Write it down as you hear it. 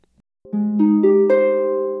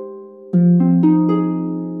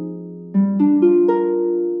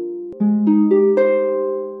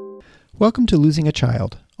Welcome to Losing a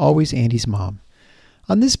Child, Always Andy's Mom.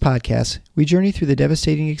 On this podcast, we journey through the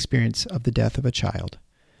devastating experience of the death of a child.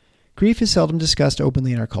 Grief is seldom discussed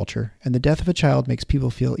openly in our culture, and the death of a child makes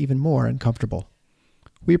people feel even more uncomfortable.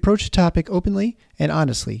 We approach the topic openly and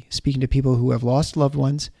honestly, speaking to people who have lost loved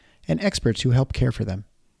ones and experts who help care for them.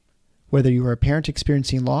 Whether you are a parent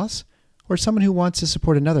experiencing loss or someone who wants to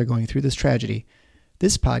support another going through this tragedy,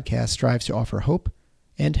 this podcast strives to offer hope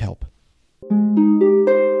and help.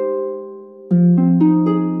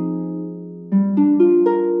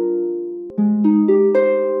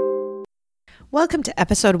 Welcome to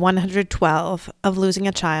episode 112 of Losing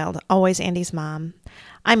a Child, Always Andy's Mom.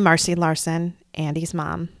 I'm Marcy Larson, Andy's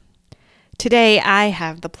mom. Today, I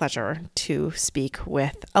have the pleasure to speak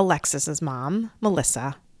with Alexis's mom,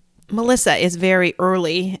 Melissa. Melissa is very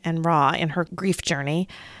early and raw in her grief journey.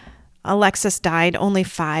 Alexis died only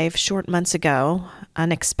 5 short months ago,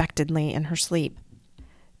 unexpectedly in her sleep.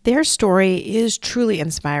 Their story is truly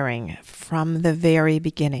inspiring from the very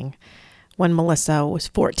beginning, when Melissa was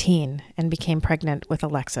 14 and became pregnant with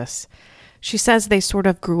Alexis. She says they sort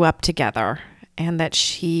of grew up together and that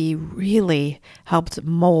she really helped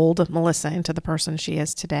mold Melissa into the person she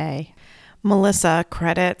is today. Melissa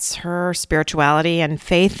credits her spirituality and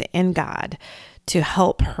faith in God to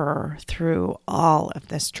help her through all of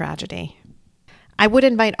this tragedy. I would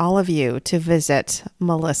invite all of you to visit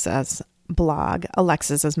Melissa's blog,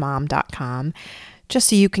 alexis'smom.com, just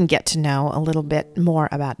so you can get to know a little bit more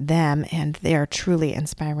about them and their truly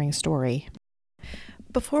inspiring story.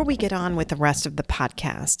 Before we get on with the rest of the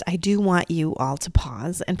podcast, I do want you all to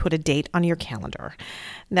pause and put a date on your calendar.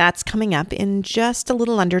 That's coming up in just a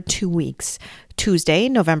little under 2 weeks, Tuesday,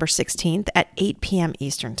 November 16th at 8 p.m.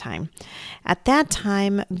 Eastern Time. At that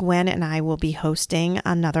time, Gwen and I will be hosting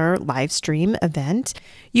another live stream event.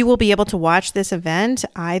 You will be able to watch this event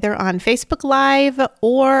either on Facebook Live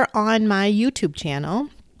or on my YouTube channel.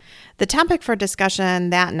 The topic for discussion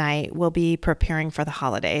that night will be preparing for the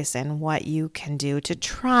holidays and what you can do to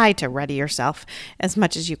try to ready yourself as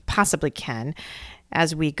much as you possibly can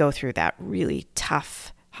as we go through that really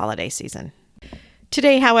tough holiday season.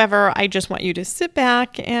 Today, however, I just want you to sit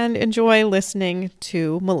back and enjoy listening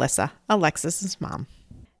to Melissa, Alexis's mom.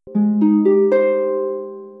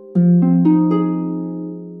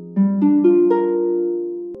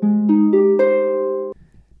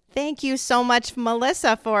 Thank you so much,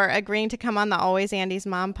 Melissa, for agreeing to come on the Always Andy's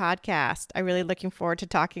Mom podcast. I'm really looking forward to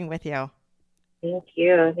talking with you. Thank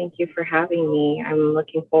you. Thank you for having me. I'm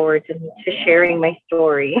looking forward to sharing my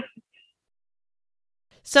story.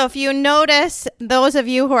 So if you notice, those of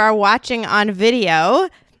you who are watching on video,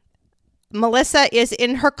 Melissa is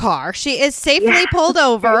in her car. She is safely pulled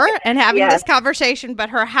over and having this conversation, but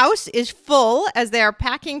her house is full as they are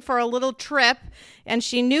packing for a little trip. And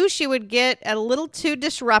she knew she would get a little too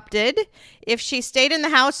disrupted if she stayed in the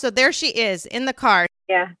house. So there she is in the car.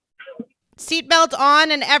 Yeah. Seatbelt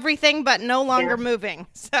on and everything, but no longer moving.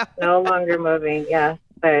 So no longer moving. Yeah.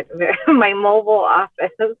 But my mobile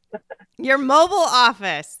office. Your mobile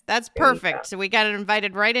office. That's perfect. So we got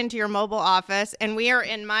invited right into your mobile office, and we are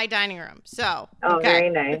in my dining room. So,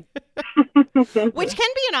 very nice. Which can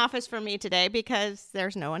be an office for me today because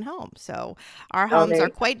there's no one home. So our homes are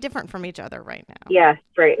quite different from each other right now. Yes,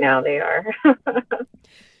 right now they are.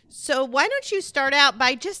 So why don't you start out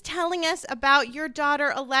by just telling us about your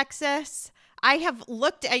daughter, Alexis? I have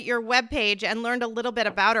looked at your webpage and learned a little bit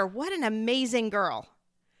about her. What an amazing girl.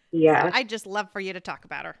 Yeah. So I'd just love for you to talk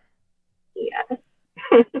about her. Yes.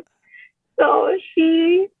 So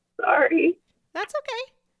sorry. That's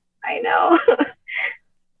okay. I know.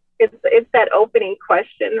 It's that opening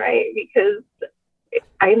question, right? Because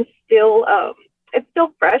I'm still, it's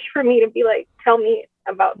still fresh for me to be like, tell me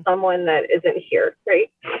about someone that isn't here,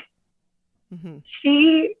 right? Mm-hmm.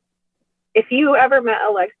 If you ever met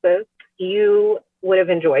Alexis, you would have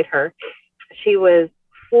enjoyed her. She was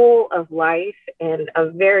full of life and a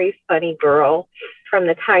very funny girl. From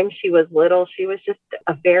the time she was little, she was just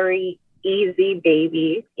a very easy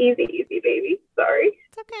baby. Easy baby. Sorry.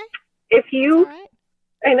 It's okay.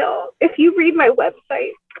 I know. If you read my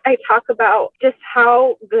website, I talk about just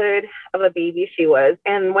how good of a baby she was.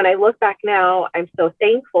 And when I look back now, I'm so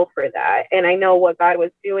thankful for that. And I know what God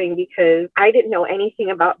was doing because I didn't know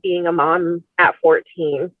anything about being a mom at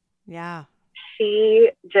 14. Yeah.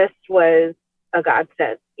 She just was a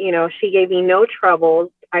godsend. You know, she gave me no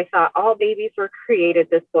troubles. I thought all babies were created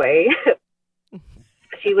this way.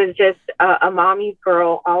 She was just a mommy's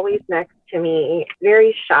girl, always next to me,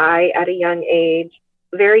 very shy at a young age,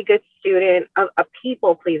 very good student, a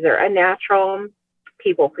people pleaser, a natural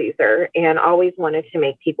people pleaser, and always wanted to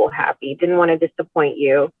make people happy, didn't want to disappoint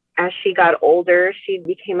you. as she got older, she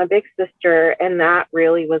became a big sister. And that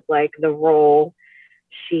really was like the role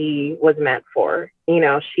she was meant for.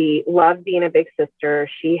 She loved being a big sister.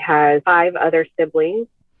 She has 5 other siblings.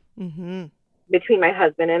 Mm-hmm. Between my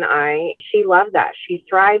husband and I. She loved that. She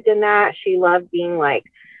thrived in that. She loved being like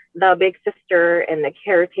the big sister and the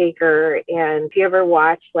caretaker. And if you ever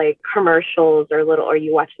watch like commercials or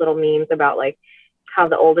you watch little memes about like how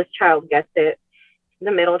the oldest child gets it,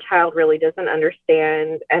 the middle child really doesn't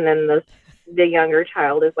understand, and then the younger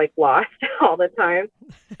child is like lost all the time.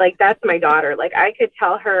 Like, that's my daughter. Like, I could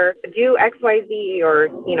tell her do XYZ or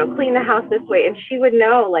clean the house this way, and she would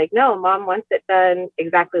know, like, no, mom wants it done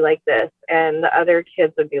exactly like this. And the other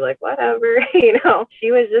kids would be like, whatever.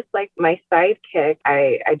 She was just like my sidekick.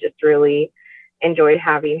 I just really enjoyed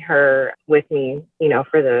having her with me,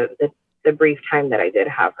 for the brief time that I did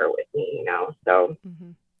have her with me. So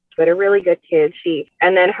Mm-hmm. But a really good kid.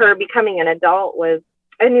 And then her becoming an adult was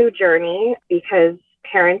a new journey, because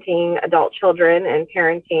parenting adult children and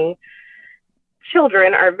parenting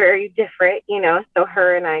children are very different, so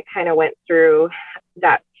her and I kind of went through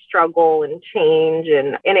that struggle and change,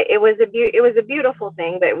 and it was a beautiful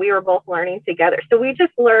thing that we were both learning together. So we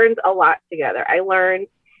just learned a lot together. I learned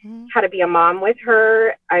how to be a mom with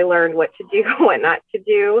her. I learned what to do, what not to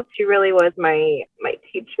do. She really was my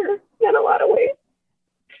teacher in a lot of ways.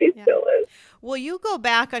 She still is. Well, you go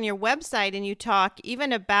back on your website and you talk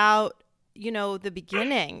even about, the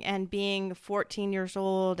beginning and being 14 years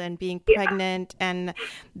old and being pregnant and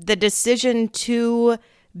the decision to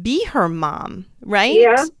be her mom, right?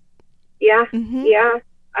 Yeah. Mm-hmm. Yeah.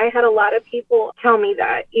 I had a lot of people tell me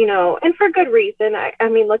that, and for good reason. I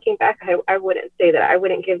mean, looking back, I wouldn't say that I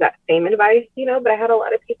wouldn't give that same advice, but I had a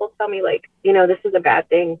lot of people tell me like, this is a bad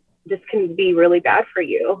thing. This can be really bad for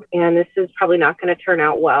you. And this is probably not going to turn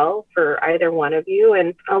out well for either one of you.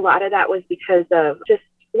 And a lot of that was because of just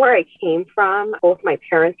where I came from. Both my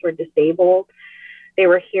parents were disabled. They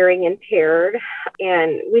were hearing impaired.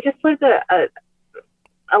 And we just lived a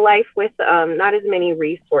life with not as many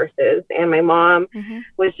resources. And my mom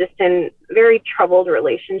was just in very troubled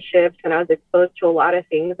relationships. And I was exposed to a lot of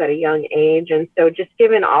things at a young age. And so just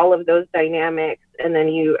given all of those dynamics, and then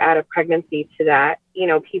you add a pregnancy to that,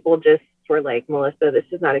 people just were like, Melissa, this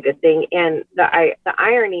is not a good thing. And the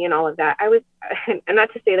irony in all of that, I was, and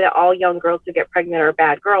not to say that all young girls who get pregnant are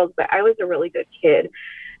bad girls, but I was a really good kid.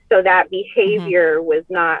 So that behavior was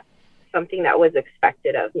not something that was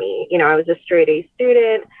expected of me. I was a straight A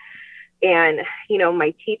student, and,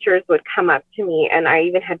 my teachers would come up to me, and I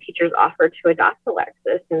even had teachers offer to adopt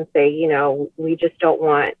Alexis and say, we just don't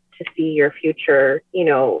want to see your future,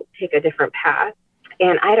 take a different path.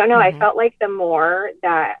 And I don't know, I felt like the more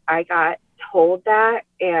that I got told that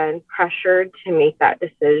and pressured to make that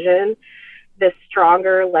decision, the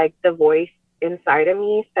stronger, like, the voice inside of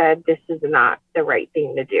me said, this is not the right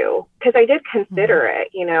thing to do. Because I did consider it,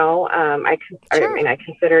 I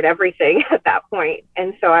considered everything at that point.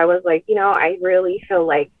 And so I was like, I really feel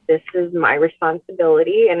like this is my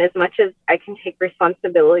responsibility. And as much as I can take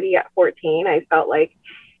responsibility at 14, I felt like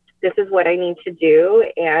this is what I need to do.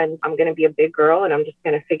 And I'm going to be a big girl, and I'm just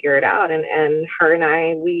going to figure it out. And her and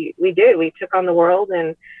I, we took on the world,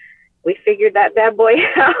 and we figured that bad boy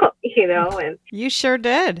out, and you sure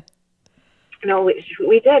did. No,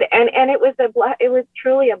 we did. And it was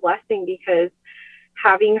truly a blessing, because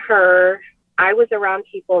having her, I was around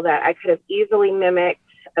people that I could have easily mimicked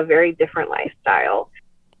a very different lifestyle.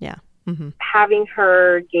 Yeah. Mm-hmm. Having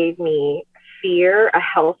her gave me fear, a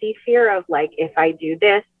healthy fear of like, if I do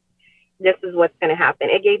this, this is what's going to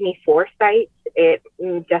happen. It gave me foresight. It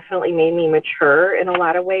definitely made me mature in a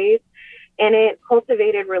lot of ways. And it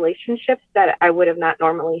cultivated relationships that I would have not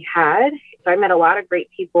normally had. So I met a lot of great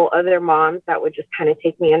people, other moms that would just kind of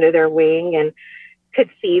take me under their wing and could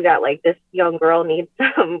see that like this young girl needs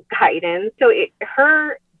some guidance. So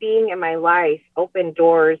her being in my life opened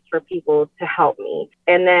doors for people to help me.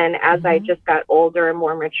 And then as I just got older and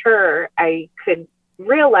more mature, I could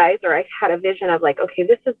realize, or I had a vision of like, okay,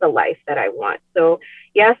 this is the life that I want. So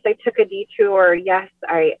yes, I took a detour. Yes,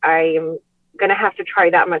 I am going to have to try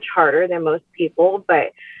that much harder than most people,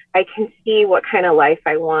 but I can see what kind of life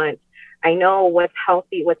I want. I know what's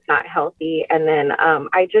healthy, what's not healthy. And then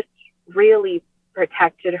I just really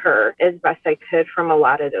protected her as best I could from a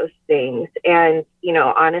lot of those things. And,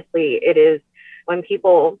 honestly, it is when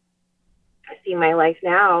people see my life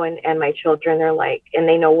now and my children, they're like, and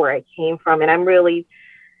they know where I came from. And I'm really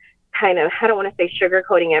kind of, I don't want to say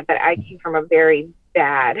sugarcoating it, but I came from a very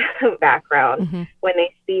bad background. When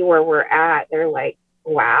they see where we're at, they're like,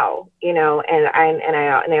 wow, and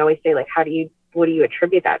I always say like, what do you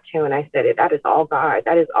attribute that to? And I said, that is all God.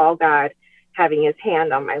 That is all God having his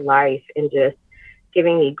hand on my life and just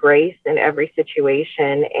giving me grace in every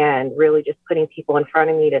situation, and really just putting people in front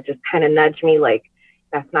of me to just kind of nudge me like,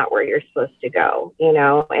 that's not where you're supposed to go,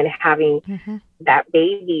 and having that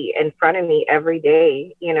baby in front of me every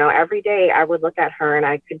day. Every day I would look at her and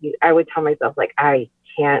I would tell myself, like, I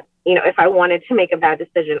can't, if I wanted to make a bad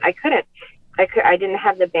decision, I couldn't. I didn't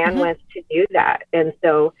have the bandwidth to do that. And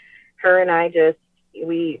so her and I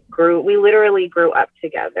we literally grew up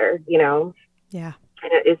together, Yeah.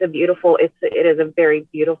 and it is a very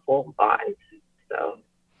beautiful bond. So.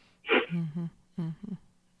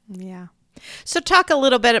 Yeah. So talk a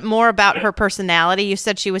little bit more about her personality. You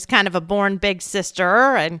said she was kind of a born big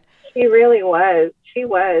sister, and she really was. She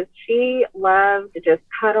was. She loved just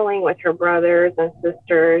cuddling with her brothers and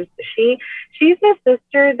sisters. She's the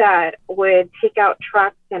sister that would take out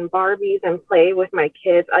trucks and Barbies and play with my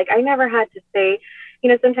kids. Like, I never had to say,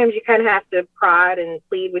 sometimes you kind of have to prod and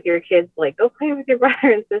plead with your kids, like, go play with your brother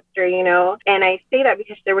and sister, And I say that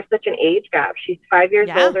because there was such an age gap. She's 5 years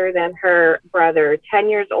older than her brother, 10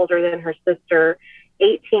 years older than her sister,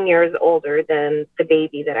 18 years older than the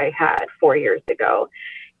baby that I had 4 years ago.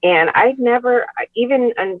 And I never,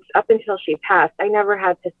 even up until she passed, I never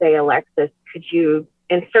had to say, Alexis, could you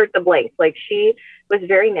insert the blanks? Like, she was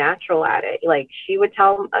very natural at it. Like, she would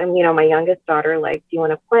tell, my youngest daughter, like, do you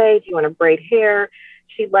want to play? Do you want to braid hair?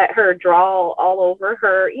 She'd let her draw all over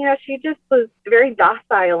her. She just was very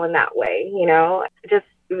docile in that way, just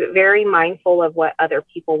very mindful of what other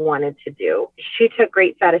people wanted to do. She took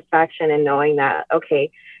great satisfaction in knowing that, okay,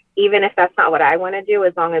 even if that's not what I want to do,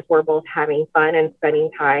 as long as we're both having fun and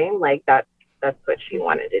spending time, like, that's what she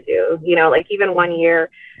wanted to do. Like, even one year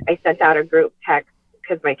I sent out a group text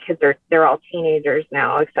because my kids they're all teenagers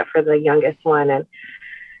now, except for the youngest one. And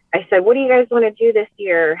I said, what do you guys want to do this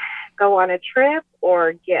year? Go on a trip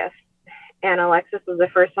or gifts? And Alexis was the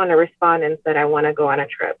first one to respond and said, I want to go on a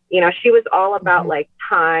trip. She was all about like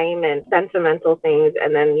time and sentimental things.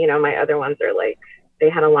 And then, my other ones are like, they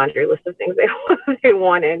had a laundry list of things they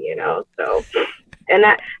wanted, so, and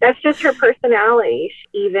that's just her personality.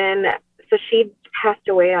 So she passed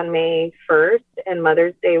away on May 1st, and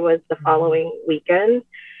Mother's Day was the following weekend.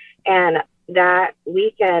 And that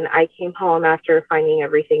weekend I came home after finding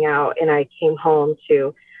everything out, and I came home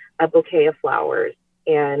to a bouquet of flowers.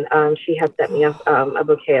 And she had sent me a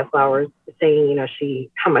bouquet of flowers saying,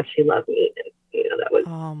 how much she loved me. And, that was.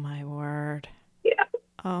 Oh, my word. Yeah.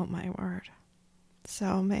 Oh, my word. So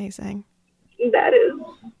amazing. That is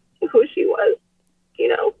who she was,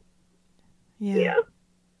 Yeah.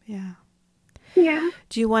 Yeah.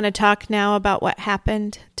 Do you want to talk now about what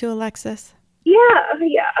happened to Alexis? Yeah.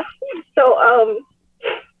 So,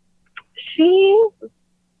 she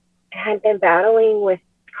had been battling with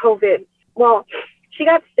COVID. Well, she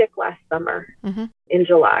got sick last summer in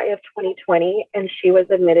July of 2020, and she was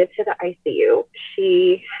admitted to the ICU.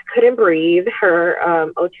 She couldn't breathe. Her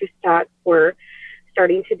O2 stats were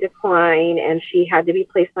starting to decline, and she had to be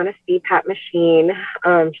placed on a CPAP machine.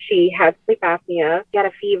 She had sleep apnea, she had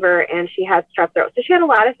a fever, and she had strep throat. So she had a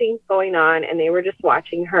lot of things going on, and they were just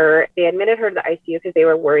watching her. They admitted her to the ICU because they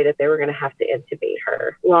were worried that they were going to have to intubate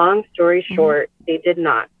her. Long story short, they did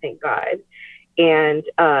not, thank God. And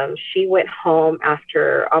she went home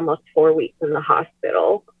after almost 4 weeks in the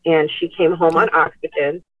hospital, and she came home on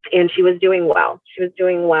oxygen, and she was doing well.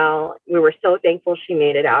 We were so thankful she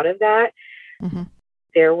made it out of that.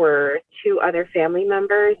 There were 2 other family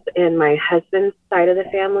members in my husband's side of the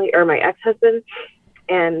family, or my ex-husband,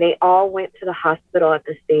 and they all went to the hospital at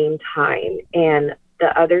the same time. And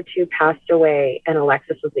the other 2 passed away, and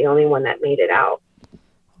Alexis was the only one that made it out.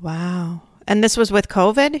 Wow. And this was with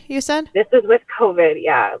COVID, you said? This was with COVID,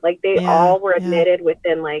 yeah. Like, they all were admitted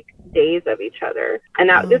within, like, days of each other. And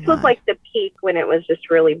this was, like, the peak when it was just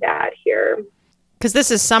really bad here. Because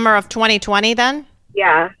this is summer of 2020 then?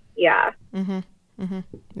 Yeah. Yeah.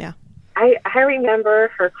 I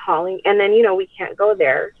remember her calling, and then, we can't go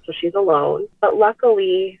there, so she's alone. But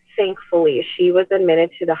luckily, thankfully, she was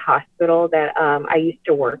admitted to the hospital that I used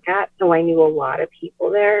to work at, so I knew a lot of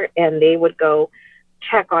people there, and they would go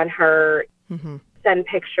check on her, send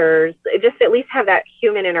pictures, just at least have that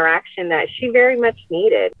human interaction that she very much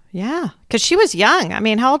needed. Yeah, because she was young. I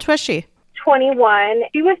mean, how old was she? 21.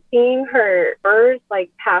 She was seeing her birds,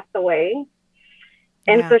 like, pass away.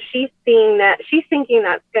 And so she's seeing that, she's thinking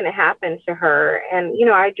that's going to happen to her. And,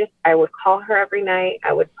 I would call her every night.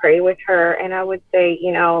 I would pray with her, and I would say,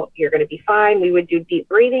 you're going to be fine. We would do deep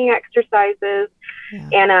breathing exercises. Yeah.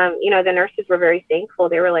 And, the nurses were very thankful.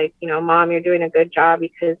 They were like, Mom, you're doing a good job,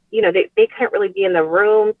 because, they couldn't really be in the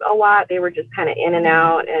rooms a lot. They were just kind of in and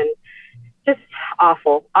out. And just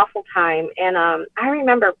awful, awful time. And I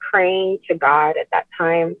remember praying to God at that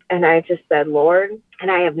time, and I just said, Lord, and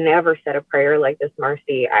I have never said a prayer like this,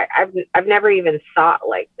 Marcy. I've never even thought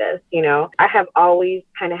like this. I have always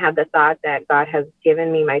kind of had the thought that God has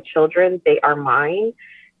given me my children. They are mine,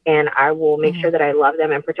 and I will make sure that I love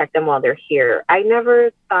them and protect them while they're here. I never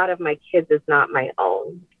thought of my kids as not my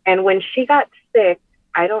own. And when she got sick,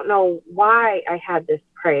 I don't know why I had this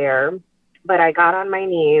prayer, but I got on my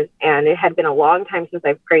knees, and it had been a long time since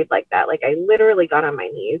I've prayed like that. Like, I literally got on my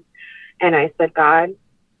knees and I said, God,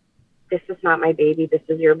 this is not my baby. This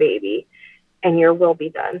is your baby, and your will be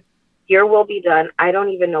done. Your will be done. I don't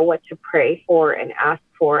even know what to pray for and ask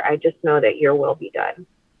for. I just know that your will be done.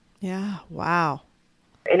 Yeah. Wow.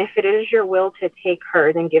 And if it is your will to take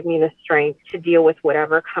her, then give me the strength to deal with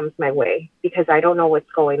whatever comes my way, because I don't know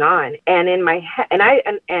what's going on. And in my head, and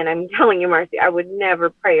I'm telling you, Marcy, I would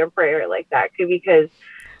never pray a prayer like that, because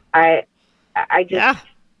I just,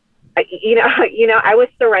 I was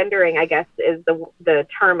surrendering, I guess is the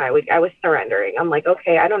term I was surrendering. I'm like,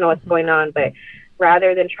 okay, I don't know what's going on, but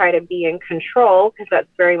rather than try to be in control, because that's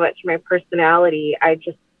very much my personality, I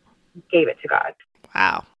just gave it to God.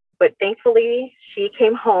 Wow. But thankfully, she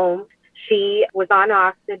came home. She was on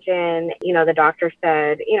oxygen. The doctor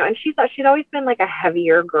said, and she's always been like a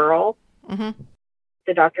heavier girl. Mm-hmm.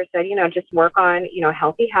 The doctor said, just work on,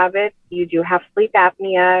 healthy habits. You do have sleep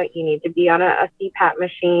apnea. You need to be on a CPAP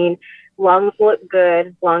machine. Lungs look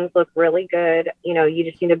good. Lungs look really good. You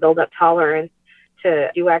just need to build up tolerance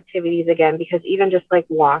to do activities again, because even just like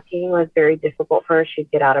walking was very difficult for her.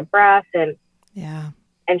 She'd get out of breath. And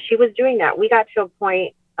she was doing that. We got to a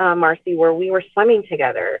point, Marcy, where we were swimming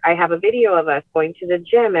together. I have a video of us going to the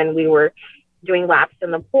gym, and we were doing laps in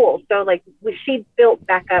the pool. So like she built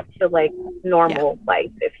back up to like normal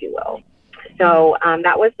life, if you will. So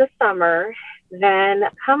that was the summer. Then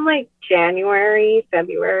come like January,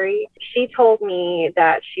 February, she told me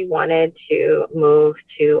that she wanted to move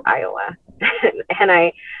to Iowa. And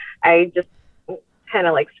I just kind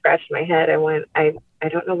of like scratched my head. I went, I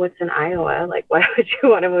don't know what's in Iowa. Like, why would you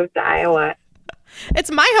want to move to Iowa?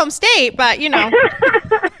 It's my home state, but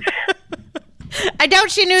I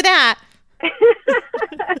doubt she knew that.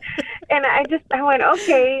 And I went,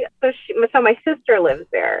 okay. So my sister lives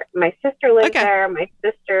there. My sister lives there. My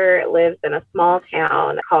sister lives in a small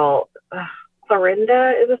town called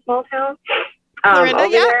Clarinda is a small town. Clarinda,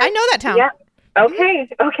 I know that town. Yeah. Okay.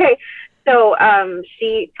 Okay. So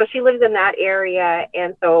she lives in that area,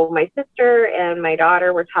 and so my sister and my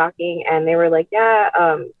daughter were talking, and they were like,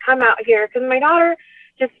 come out here, because my daughter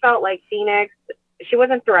just felt like Phoenix. She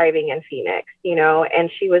wasn't thriving in Phoenix,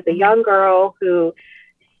 and she was a young girl who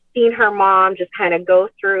seen her mom just kind of go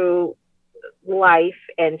through life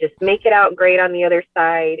and just make it out great on the other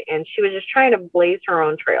side, and she was just trying to blaze her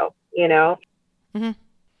own trail, Mm-hmm.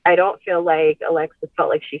 I don't feel like Alexis felt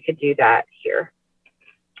like she could do that here.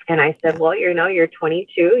 And I said, well, you're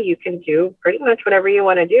 22. You can do pretty much whatever you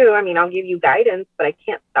want to do. I mean, I'll give you guidance, but I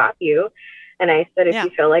can't stop you. And I said, if you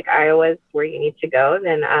feel like Iowa's where you need to go,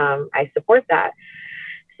 then I support that.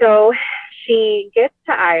 So she gets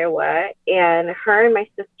to Iowa, and her and my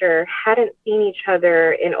sister hadn't seen each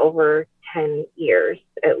other in over 10 years,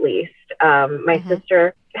 at least. My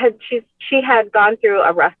sister she had gone through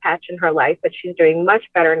a rough patch in her life, but she's doing much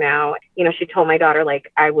better now. She told my daughter, like,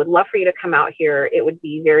 I would love for you to come out here. It would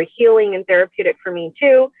be very healing and therapeutic for me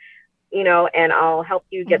too, and I'll help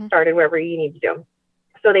you get started wherever you need to do.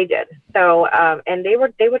 So they did. So, and they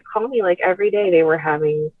would call me like every day. They were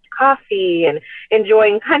having coffee and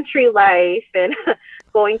enjoying country life and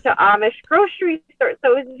going to Amish grocery stores.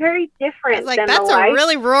 So it was very different. Like, that's a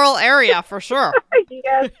really rural area for sure.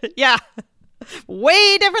 Yes. Yeah.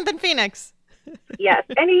 Way different than Phoenix. Yes.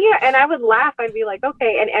 And I would laugh. I'd be like,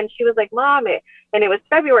 okay. And she was like, Mom, and it was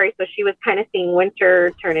February. So she was kind of seeing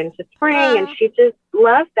winter turn into spring, and she just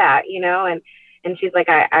loved that, and she's like,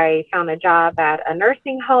 I found a job at a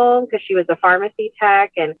nursing home, because she was a pharmacy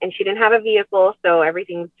tech, and she didn't have a vehicle. So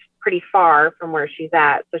everything's pretty far from where she's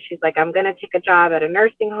at. So she's like, I'm going to take a job at a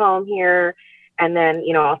nursing home here. And then,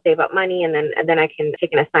 I'll save up money, and then I can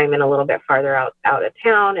take an assignment a little bit farther out of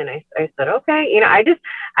town. And I said, okay.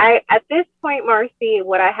 At this point, Marcy,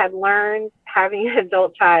 what I had learned having an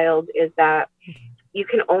adult child is that you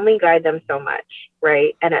can only guide them so much,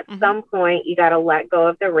 right? And at some point, you got to let go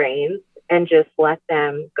of the reins and just let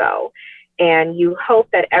them go. And you hope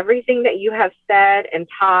that everything that you have said and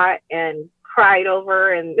taught and cried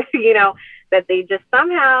over, and, that they just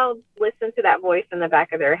somehow listen to that voice in the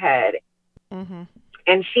back of their head. Mm-hmm.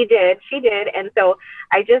 And she did. And so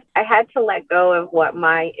I had to let go of what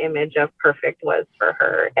my image of perfect was for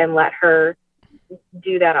her, and let her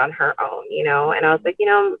do that on her own, And I was like,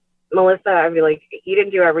 Melissa, I'd be like, you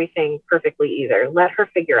didn't do everything perfectly either. Let her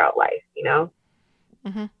figure out life.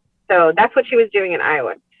 Mm-hmm. So that's what she was doing in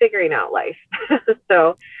Iowa, figuring out life.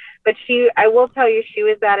 So, but I will tell you, she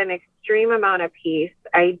was at an extreme amount of peace.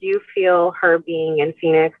 I do feel her being in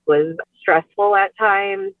Phoenix was stressful at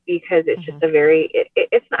times because it's just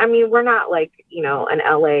it's, I mean, we're not like, an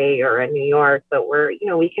LA or a New York, but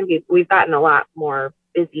we've gotten a lot more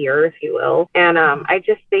busier, if you will. And I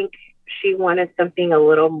just think she wanted something a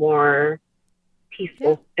little more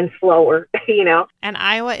peaceful and slower, And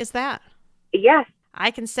Iowa is that? Yes.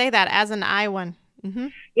 I can say that as an Iowan. Mm-hmm.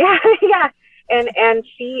 Yeah, yeah. And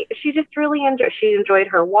she just really enjoyed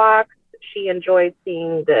her walks. She enjoyed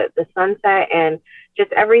seeing the sunset and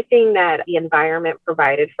just everything that the environment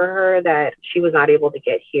provided for her that she was not able to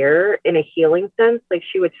get here in a healing sense. Like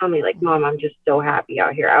she would tell me like, Mom, I'm just so happy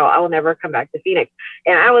out here. I'll never come back to Phoenix.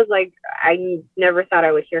 And I was like, I never thought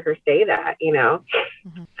I would hear her say that,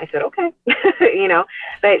 I said, okay,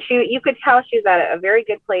 but you could tell she's at a very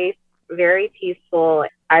good place, very peaceful.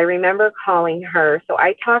 I remember calling her. So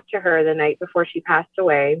I talked to her the night before she passed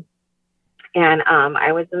away. And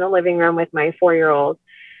I was in the living room with my 4-year-old.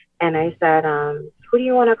 And I said, who do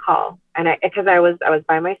you want to call? And because I was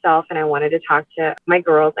by myself and I wanted to talk to my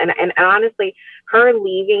girls. And honestly, her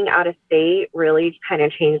leaving out of state really kind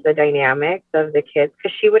of changed the dynamics of the kids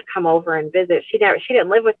because she would come over and visit. She didn't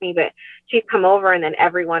live with me, but she'd come over and then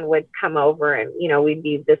everyone would come over and, we'd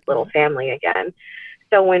be this little family again.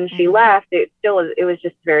 So when she left, it was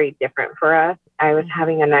just very different for us. I was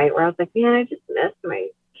having a night where I was like, man, I just miss my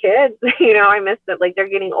kids. I miss that. Like they're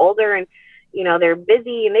getting older and, they're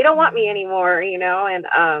busy and they don't want me anymore, and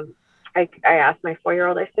I asked my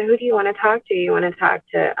 4-year-old, I said, who do you want to talk to? You want to talk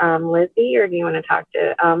to Lizzie or do you want to talk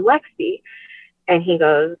to Lexi? And he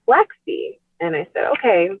goes, Lexi. And I said,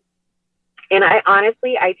 okay. And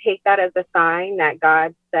I take that as a sign that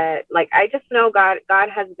God said, like, I just know God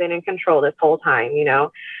has been in control this whole time,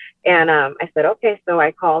 And I said, okay. So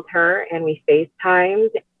I called her and we FaceTimed.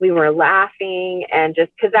 We were laughing and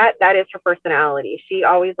just because that is her personality. She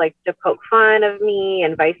always likes to poke fun of me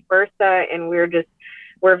and vice versa. And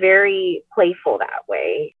we're very playful that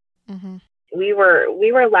way. Mm-hmm. We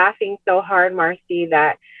were laughing so hard, Marcy,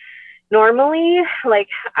 that normally, like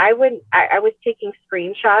I was taking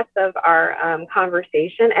screenshots of our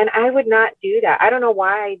conversation and I would not do that. I don't know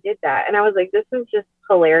why I did that. And I was like, this is just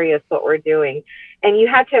hilarious what we're doing. And you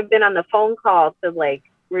had to have been on the phone call to like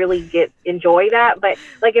really enjoy that. But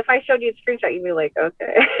like, if I showed you a screenshot, you'd be like,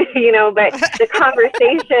 okay, but the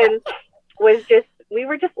conversation was just, we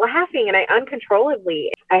were just laughing and I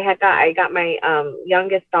uncontrollably, I got my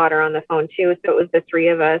youngest daughter on the phone too. So it was the three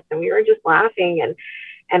of us and we were just laughing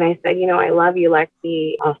and I said, I love you,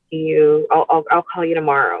 Lexi. I'll see you. I'll call you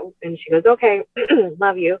tomorrow. And she goes, okay,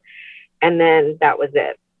 love you. And then that was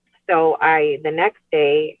it. So the next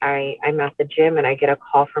day I'm at the gym and I get a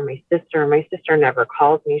call from my sister. My sister never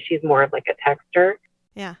calls me. She's more of like a texter.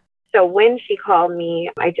 Yeah. So when she called me,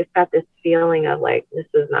 I just got this feeling of like, this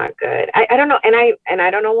is not good. I don't know. And I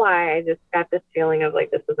don't know why. I just got this feeling of like,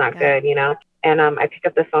 this is not good, And I pick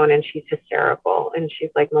up the phone and she's hysterical. And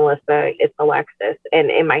she's like, Melissa, it's Alexis. And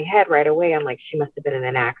in my head right away, I'm like, she must have been in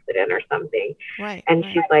an accident or something. Right. And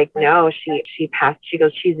she's like, no, she passed. She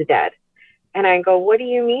goes, she's dead. And I go, what do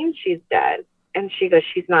you mean she's dead? And she goes,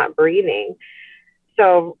 she's not breathing.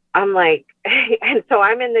 So I'm like, and so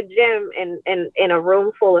I'm in the gym and in a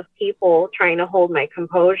room full of people trying to hold my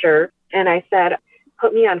composure. And I said,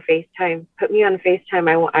 put me on FaceTime.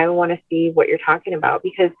 I want to see what you're talking about.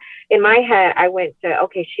 Because in my head, I went to,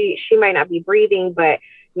 okay, she might not be breathing, but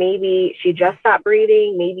maybe she just stopped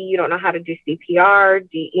breathing. Maybe you don't know how to do CPR.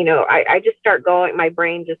 I just start going, my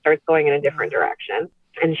brain just starts going in a different direction.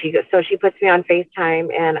 And she puts me on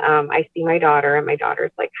FaceTime and I see my daughter and my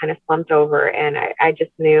daughter's like kind of slumped over. And I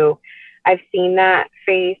just knew I've seen that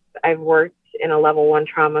face. I've worked in a level 1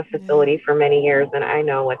 trauma facility for many years and I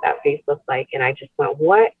know what that face looks like. And I just went,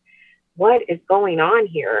 what is going on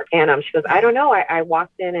here? And she goes, I don't know. I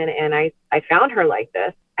walked in and I found her like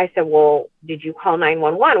this. I said, well, did you call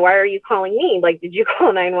 911? Why are you calling me? Like, did you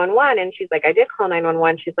call 911? And she's like, I did call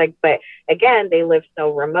 911. She's like, but again, they live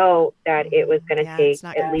so remote that it was going to take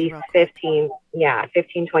at least 15,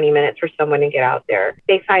 20 minutes for someone to get out there.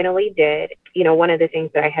 They finally did. One of the things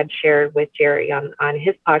that I had shared with Jerry on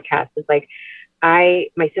his podcast is like, my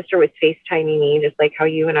sister was FaceTiming me, just like how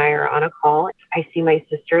you and I are on a call. I see my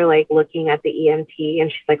sister like looking at the EMT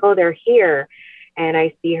and she's like, oh, they're here. And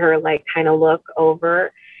I see her like kind of look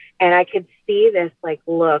over and I could see this like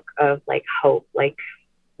look of like hope, like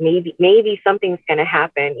maybe something's going to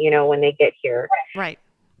happen, when they get here. Right.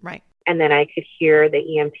 And then I could hear the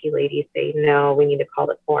EMT lady say, no, we need to call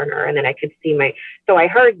the coroner. And then I could see so I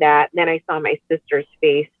heard that. Then I saw my sister's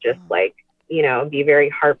face just like, be very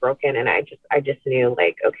heartbroken. And I just knew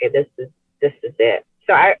like, okay, this is it.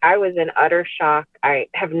 So I was in utter shock. I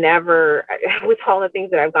have never, with all the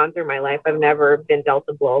things that I've gone through in my life, I've never been dealt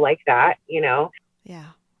a blow like that,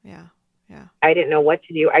 Yeah. I didn't know what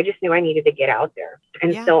to do. I just knew I needed to get out there.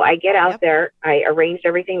 And so I get out there. I arranged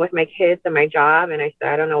everything with my kids and my job. And I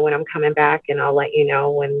said, I don't know when I'm coming back, and I'll let you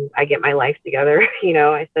know when I get my life together.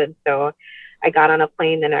 I said, so I got on a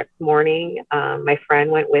plane the next morning. My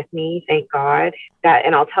friend went with me, thank God.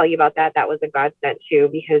 And I'll tell you about that. That was a godsend too,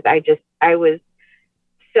 because I was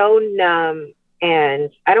so numb, and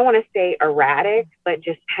I don't want to say erratic, but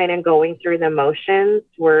just kind of going through the motions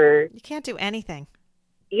where you can't do anything.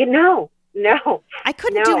 No. I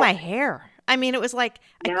couldn't do my hair. I mean, it was like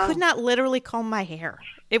I could not literally comb my hair.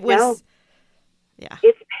 It was, yeah.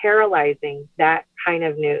 It's paralyzing, that kind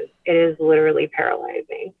of news. It is literally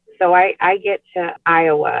paralyzing. So I get to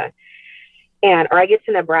Iowa, or I get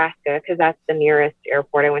to Nebraska, because that's the nearest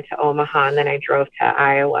airport. I went to Omaha, and then I drove to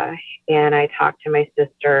Iowa, and I talked to my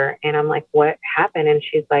sister, and I'm like, what happened? And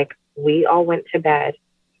she's like, we all went to bed.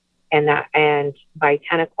 And by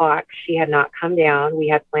 10 o'clock, she had not come down. We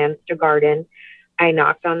had plans to garden. I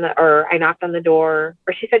knocked on the door,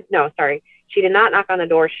 or she said, no, sorry. She did not knock on the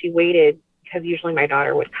door. She waited, because usually my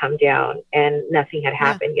daughter would come down, and nothing had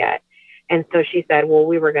happened yet. And so she said, well,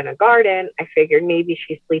 we were going to garden. I figured maybe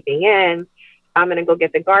she's sleeping in. I'm going to go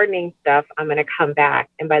get the gardening stuff. I'm going to come back.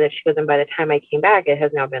 And by the time I came back, it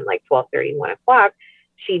has now been like 12:30, 1 o'clock.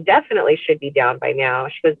 She definitely should be down by now.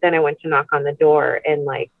 She goes, then I went to knock on the door, and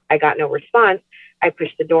like, I got no response. I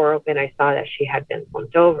pushed the door open. I saw that she had been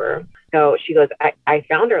slumped over. So she goes, I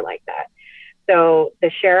found her like that. So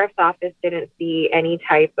the sheriff's office didn't see any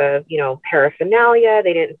type of, paraphernalia.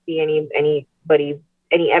 They didn't see any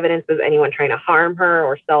evidence of anyone trying to harm her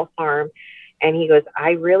or self-harm. And he goes,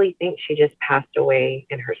 I really think she just passed away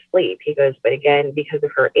in her sleep. He goes, but again, because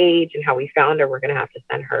of her age and how we found her, we're going to have to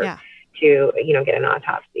send her to, get an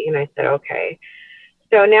autopsy. And I said, okay.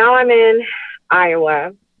 So now I'm in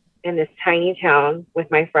Iowa, in this tiny town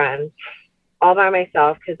with my friends, all by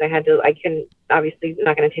myself, because obviously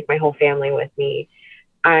not going to take my whole family with me.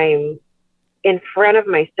 I'm in front of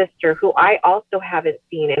my sister, who I also haven't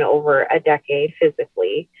seen in over a decade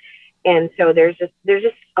physically. And so there's just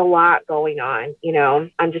a lot going on,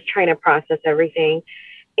 I'm just trying to process everything.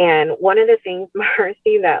 And one of the things,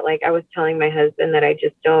 Marcy, that like I was telling my husband that I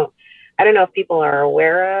don't know if people are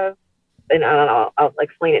aware of, and I'll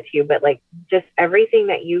explain it to you, but like just everything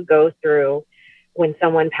that you go through when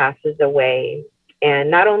someone passes away, and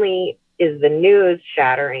not only is the news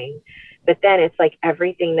shattering, but then it's like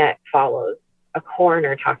everything that follows, a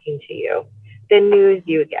coroner talking to you, the news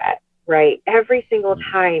you get, right? Every single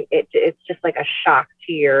time it's just like a shock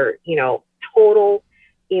to your, total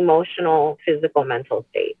emotional, physical, mental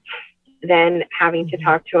state. Then having to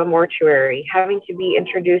talk to a mortuary, having to be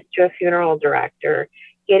introduced to a funeral director,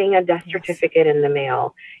 getting a death certificate in the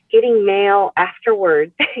mail, getting mail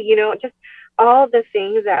afterwards, just all the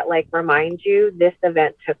things that like remind you this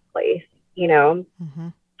event took place, Mm-hmm.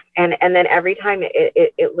 And then every time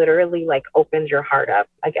it literally like opens your heart up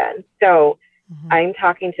again. So I'm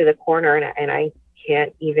talking to the coroner, and I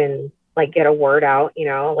can't even like get a word out,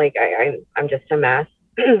 like I'm just a mess.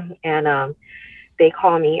 And they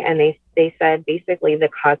call me, and they said basically the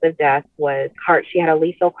cause of death was she had a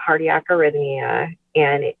lethal cardiac arrhythmia,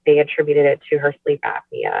 and they attributed it to her sleep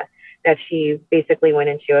apnea, that she basically went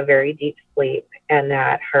into a very deep sleep, and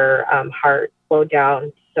that her heart slowed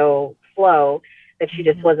down so slow that she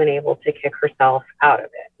just wasn't able to kick herself out of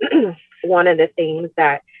it. One of the things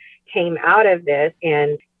that came out of this,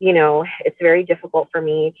 and, it's very difficult for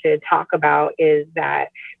me to talk about, is that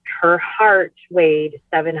her heart weighed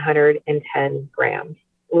 710 grams,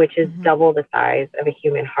 which is double the size of a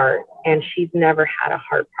human heart. And she's never had a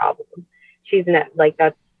heart problem. She's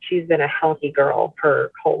been a healthy girl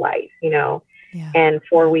her whole life, and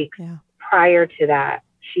 4 weeks prior to that,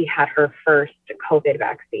 she had her first COVID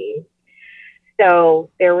vaccine. So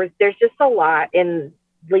there's just a lot in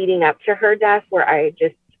leading up to her death where I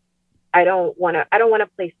don't want to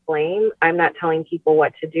place blame. I'm not telling people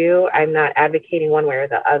what to do. I'm not advocating one way or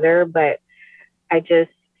the other, but I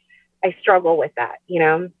struggle with that.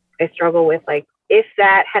 I struggle with like, if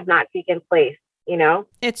that had not taken place,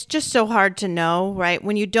 It's just so hard to know, right?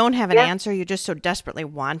 When you don't have an answer, you just so desperately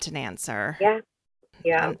want an answer.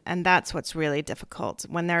 Yeah. And that's what's really difficult,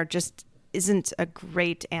 when there just isn't a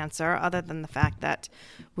great answer other than the fact that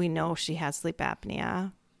we know she has sleep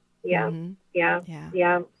apnea. Yeah. Mm-hmm.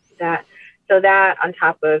 Yeah. So So that on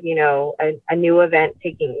top of, a new event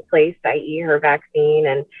taking place, i.e. her vaccine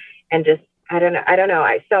and just, I don't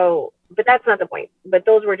know. But that's not the point. But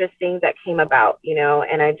those were just things that came about,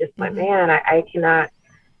 and I just went, man, I cannot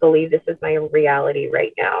believe this is my reality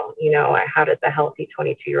right now. How does a healthy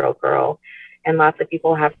 22-year-old girl, and lots of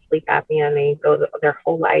people have sleep apnea and they go their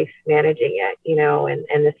whole life managing it,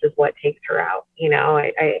 and this is what takes her out.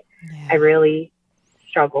 I really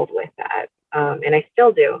struggled with that. And I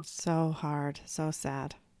still do. So hard, so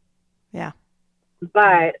sad. Yeah.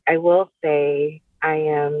 But I will say I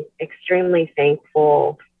am extremely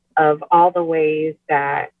thankful of all the ways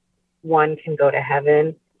that one can go to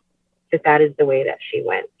heaven, that is the way that she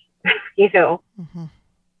went.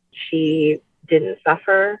 She didn't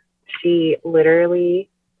suffer. She literally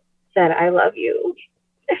said, I love you.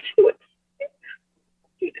 And she was,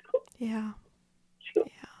 Yeah. She was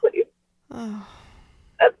asleep. Oh.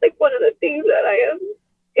 That's like one of the things that I am,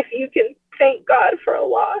 if you can thank God for a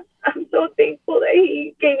loss, I'm so thankful that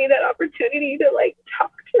he gave me that opportunity to like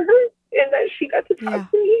talk to her and that she got to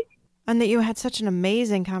talk to me. And that you had such an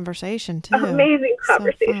amazing conversation too. Amazing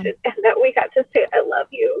conversation. And that we got to say, I love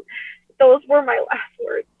you. Those were my last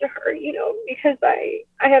words to her, because I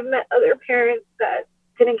have met other parents that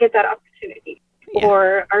didn't get that opportunity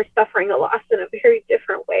or are suffering a loss in a very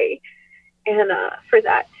different way. And for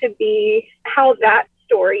that to be how that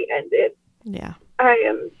story ended, I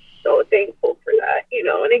am so thankful for that,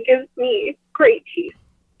 and it gives me great peace,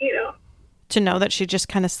 to know that she just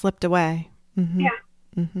kind of slipped away. Yeah.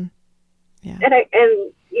 Yeah.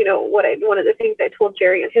 And one of the things I told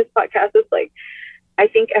Jerry in his podcast is like, I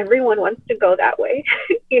think everyone wants to go that way,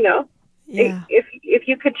 If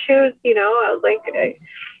you could choose, I was like,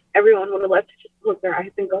 everyone would have loved to just close their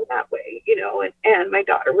eyes and go that way, and my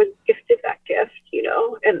daughter was gifted that gift,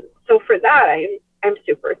 and so for that, I'm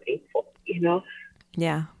super thankful,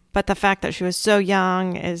 Yeah. But the fact that she was so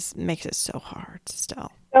young makes it so hard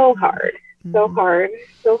still. So hard, so hard.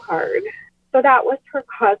 So that was her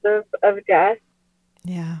cause of death.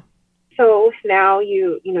 Yeah. So now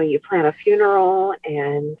you plan a funeral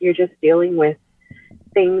and you're just dealing with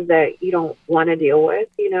things that you don't want to deal with,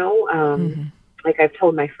 Like I've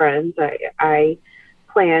told my friends, I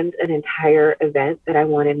planned an entire event that I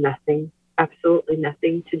wanted absolutely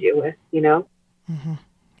nothing to do with,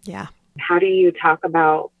 Yeah. How do you talk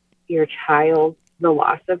about your child, the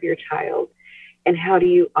loss of your child, and how do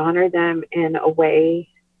you honor them in a way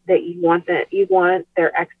that you want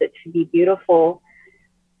their exit to be beautiful,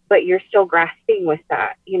 but you're still grasping with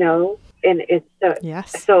that, and it's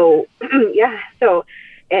so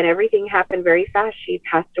and everything happened very fast. She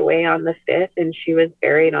passed away on the 5th and she was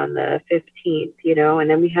buried on the 15th, and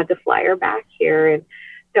then we had to fly her back here. And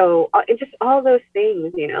so and just all those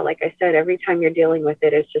things, like I said, every time you're dealing with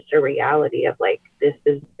it, it's just a reality of like, this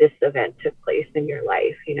event took place in your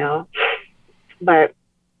life, But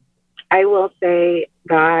I will say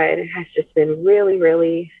God has just been really,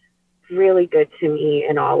 really, really good to me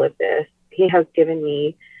in all of this. He has given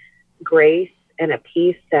me grace and a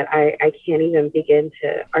peace that I can't even begin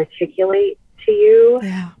to articulate to you.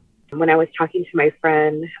 Yeah. When I was talking to my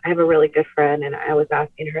friend, I have a really good friend, and I was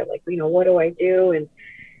asking her, like, what do I do? And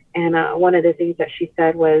one of the things that she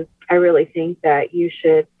said was, I really think that you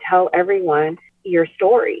should tell everyone your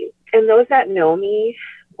story. And those that know me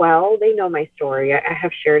well, they know my story. I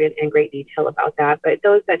have shared it in great detail about that. But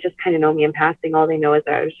those that just kind of know me in passing, all they know is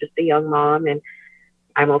that I was just a young mom and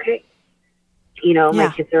I'm okay.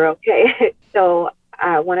 My kids are okay. So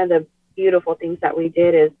one of the beautiful things that we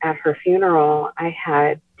did is at her funeral, I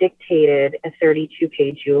had dictated a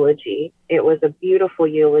 32-page eulogy. It was a beautiful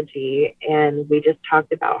eulogy. And we just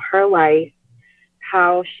talked about her life,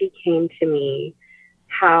 how she came to me,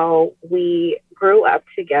 how we grew up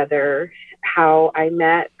together, how I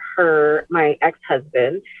met my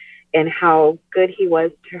ex-husband, and how good he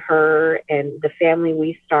was to her and the family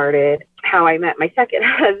we started, how I met my second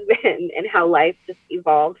husband, and how life just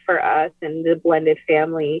evolved for us and the blended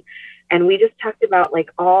family. And we just talked about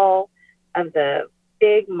like all of the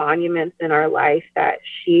big monuments in our life that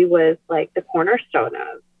she was like the cornerstone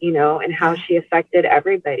of, and how she affected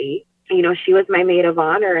everybody. She was my maid of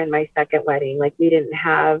honor in my second wedding. Like, we didn't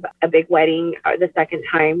have a big wedding the second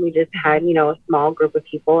time. We just had, a small group of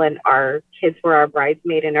people, and our kids were our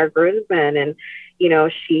bridesmaid and our groomsmen. And,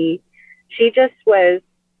 she just was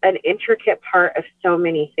an intricate part of so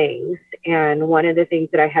many things. And one of the things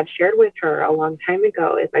that I had shared with her a long time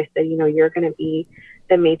ago is I said, you're going to be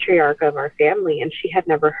the matriarch of our family. And she had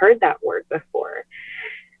never heard that word before.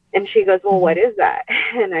 And she goes, well, what is that?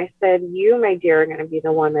 And I said, you, my dear, are going to be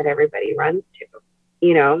the one that everybody runs to,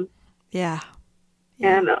 Yeah.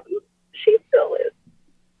 And she still is.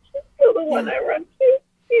 still the one I run to,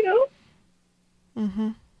 you know? Mm-hmm.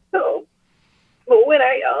 So, but when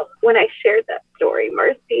I shared that story,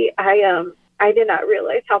 Marcy, I did not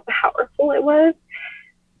realize how powerful it was.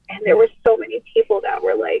 And there were so many people that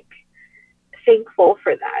were like thankful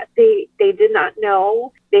for that. They did not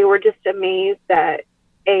know. They were just amazed that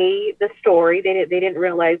the story, they didn't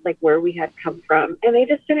realize like where we had come from, and they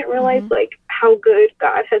just didn't realize like how good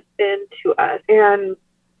God has been to us. And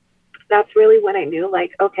that's really when I knew,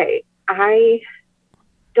 like, okay, I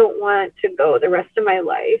don't want to go the rest of my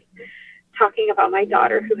life talking about my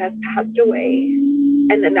daughter who has passed away,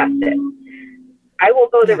 and then that's it. I will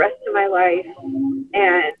go the rest of my life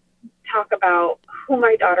and talk about who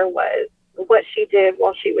my daughter was, what she did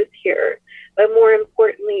while she was here, but more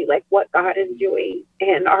importantly, like what God is doing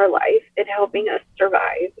in our life and helping us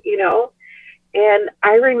survive, you know? And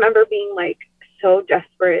I remember being like so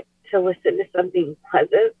desperate to listen to something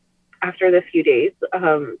pleasant after the few days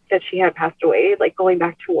that she had passed away, like going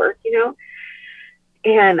back to work, you know?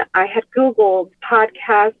 And I had Googled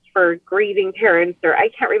podcasts for grieving parents, or I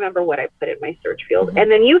can't remember what I put in my search field.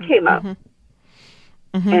 And then you came up.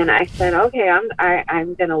 And I said, okay,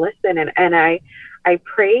 I'm going to listen. And I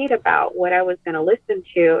prayed about what I was going to listen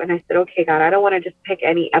to. And I said, okay, God, I don't want to just pick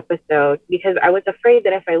any episode, because I was afraid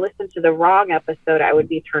that if I listened to the wrong episode, I would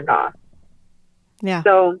be turned off. Yeah.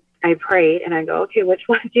 So I prayed and I go, okay, which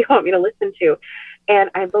one do you want me to listen to? And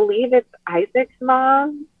I believe it's Isaac's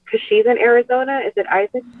mom, because she's in Arizona. Is it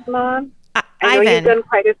Isaac's mom? I know you've done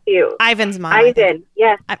quite a few. Ivan's mom. Ivan.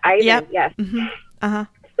 Yes. Ivan. Yep. Yes. Uh-huh.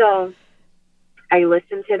 So I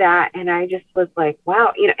listened to that and I just was like,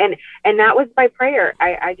 wow, you know, and that was by prayer.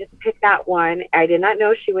 I just picked that one. I did not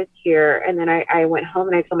know she was here. And then I went home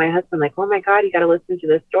and I told my husband, like, oh my God, you got to listen to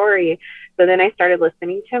this story. So then I started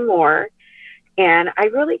listening to more. And I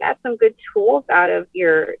really got some good tools out of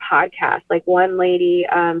your podcast. Like one lady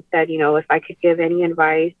said, you know, if I could give any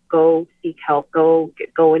advice, go seek help, go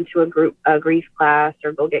into a grief class,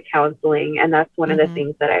 or go get counseling. And that's one of the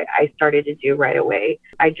things that I started to do right away.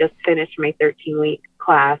 I just finished my 13-week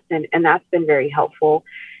class, and that's been very helpful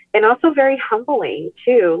and also very humbling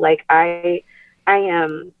too. Like I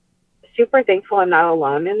am super thankful I'm not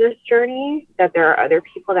alone in this journey, that there are other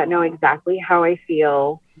people that know exactly how I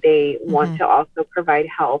feel. They want to also provide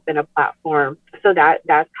help and a platform. So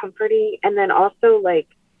that's comforting. And then also, like,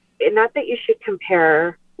 not that you should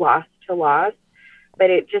compare loss to loss, but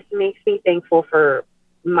it just makes me thankful for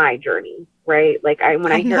my journey, right? Like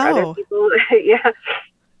when I hear other people, yeah.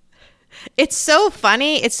 It's so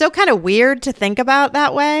funny. It's so kind of weird to think about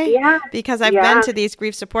that way. Yeah. Because I've been to these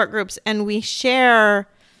grief support groups and we share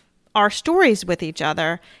our stories with each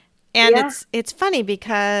other. And it's funny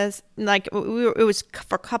because like it was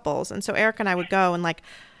for couples. And so Eric and I would go and like,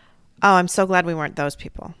 oh, I'm so glad we weren't those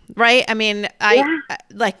people. Right. I mean,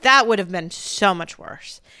 like that would have been so much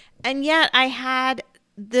worse. And yet I had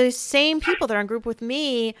the same people that are in group with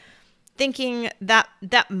me thinking that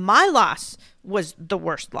my loss was the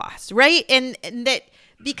worst loss. Right. And that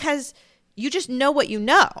because you just know what you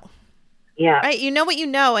know. Yeah. Right. You know what you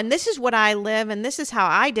know. And this is what I live. And this is how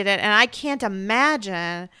I did it. And I can't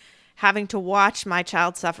imagine having to watch my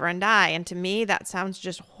child suffer and die. And to me, that sounds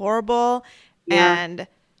just horrible and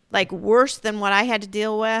like worse than what I had to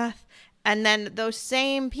deal with. And then those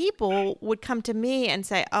same people would come to me and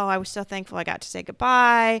say, oh, I was so thankful I got to say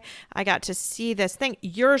goodbye. I got to see this thing.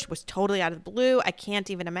 Yours was totally out of the blue. I can't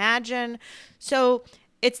even imagine. So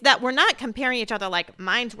it's that we're not comparing each other like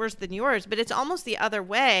mine's worse than yours, but it's almost the other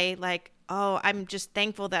way. Like, oh, I'm just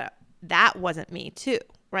thankful that wasn't me too,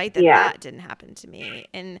 right? That didn't happen to me.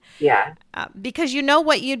 And because you know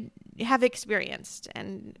what you have experienced.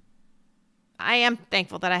 And I am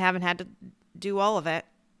thankful that I haven't had to do all of it,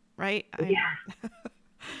 right?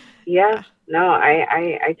 No,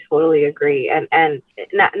 I totally agree. And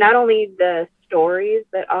not only the stories,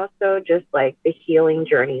 but also just like the healing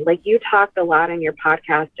journey. Like you talked a lot in your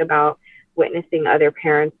podcast about witnessing other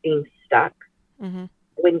parents being stuck.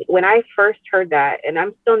 When I first heard that, and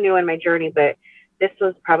I'm still new in my journey, but this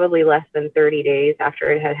was probably less than 30 days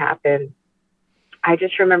after it had happened, I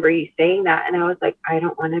just remember you saying that, and I was like, I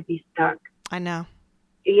don't want to be stuck. I know.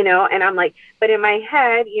 You know, and I'm like, but in my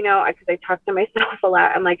head, you know, because I talk to myself a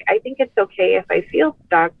lot, I'm like, I think it's okay if I feel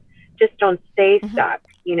stuck, just don't stay stuck,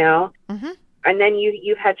 you know? And then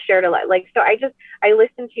you had shared a lot. Like, so I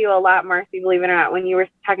listened to you a lot, Marcy, believe it or not, when you were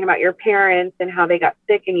talking about your parents and how they got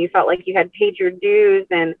sick and you felt like you had paid your dues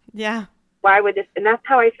and why would this, and that's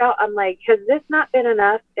how I felt. I'm like, has this not been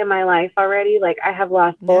enough in my life already? Like I have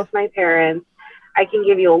lost both my parents. I can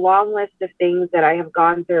give you a long list of things that I have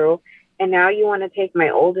gone through. And now you want to take my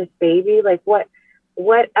oldest baby? Like what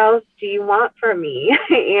what else do you want from me?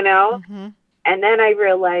 You know? Mm-hmm. And then I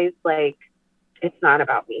realized, like, it's not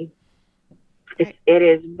about me. Right. It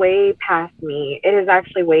is way past me. It is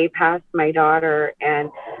actually way past my daughter. And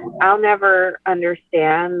I'll never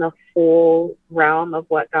understand the full realm of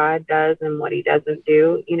what God does and what he doesn't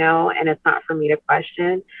do, you know, and it's not for me to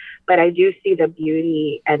question. But I do see the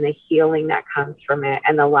beauty and the healing that comes from it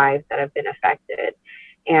and the lives that have been affected.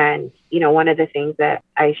 And, you know, one of the things that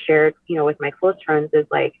I shared, you know, with my close friends is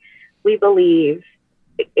like, we believe,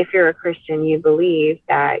 if you're a Christian, you believe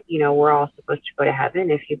that, you know, we're all supposed to go to heaven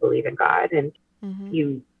if you believe in God, and Mm-hmm.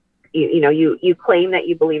 you claim that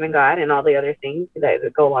you believe in God and all the other things that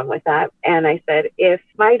go along with that. And I said, if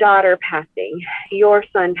my daughter passing, your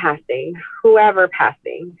son passing, whoever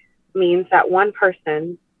passing means that one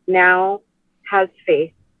person now has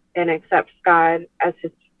faith and accepts God as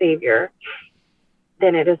his savior,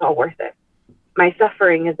 then it is all worth it. My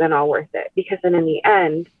suffering is then all worth it, because then in the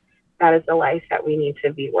end, that is the life that we need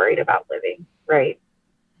to be worried about living, right?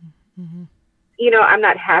 Mm-hmm. You know, I'm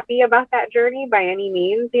not happy about that journey by any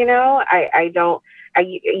means. You know,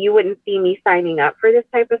 you wouldn't see me signing up for this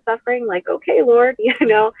type of suffering. Like, okay, Lord, you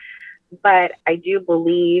know, but I do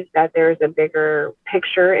believe that there's a bigger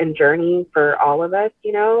picture and journey for all of us.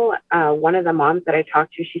 You know, one of the moms that I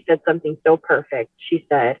talked to, she said something so perfect. She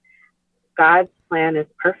said, God's plan is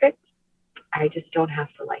perfect. I just don't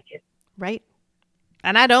have to like it. Right.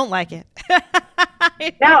 And I don't like it.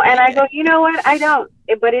 No, and I go, you know what? I don't,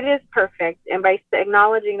 but it is perfect. And by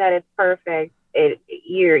acknowledging that it's perfect,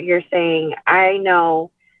 you're saying, I know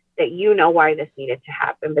that you know why this needed to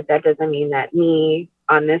happen, but that doesn't mean that me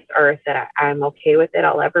on this earth, that I'm okay with it.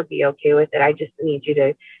 I'll ever be okay with it. I just need you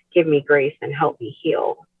to give me grace and help me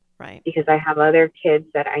heal. Right. Because I have other kids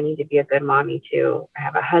that I need to be a good mommy to. I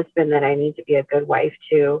have a husband that I need to be a good wife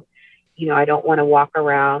to. You know, I don't want to walk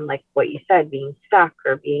around like what you said, being stuck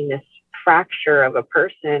or being this fracture of a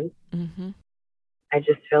person. Mm-hmm. I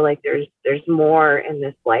just feel like there's more in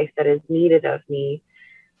this life that is needed of me,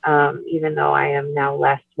 even though I am now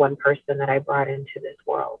less one person that I brought into this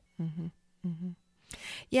world. Mm-hmm. Mm-hmm.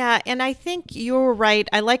 Yeah, and I think you're right.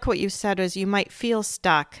 I like what you said, is you might feel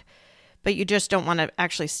stuck, but you just don't want to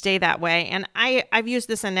actually stay that way. And I've used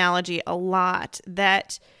this analogy a lot,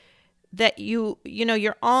 that you know,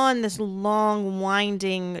 you're on this long,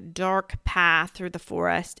 winding, dark path through the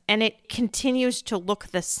forest, and it continues to look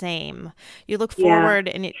the same. You look forward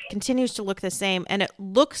and it continues to look the same, and it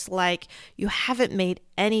looks like you haven't made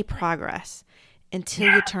any progress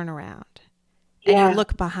until you turn around and you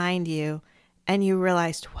look behind you and you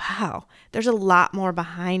realize, wow, there's a lot more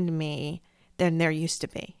behind me than there used to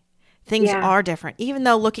be. Things are different. Even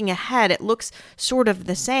though looking ahead, it looks sort of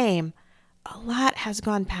the same, a lot has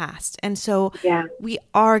gone past. And so we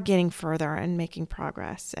are getting further and making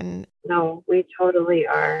progress. And no, we totally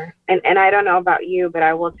are. And I don't know about you, but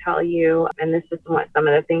I will tell you, and this is some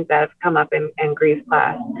of the things that have come up in grief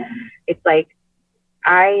class. It's like,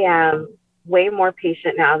 I am way more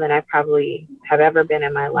patient now than I probably have ever been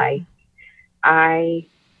in my life. I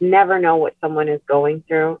never know what someone is going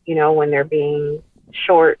through, you know, when they're being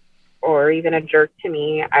short or even a jerk to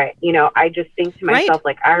me. I just think to myself,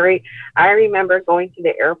 like, I remember going to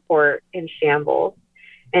the airport in shambles.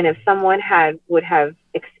 And if someone would have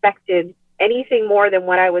expected anything more than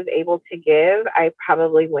what I was able to give, I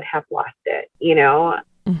probably would have lost it, you know?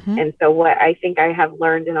 Mm-hmm. And so what I think I have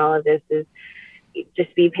learned in all of this is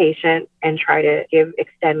just be patient and try to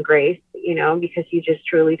extend grace, you know, because you just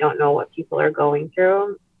truly don't know what people are going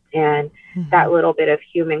through. And that little bit of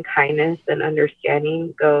human kindness and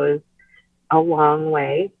understanding goes a long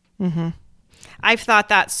way. Mm-hmm. I've thought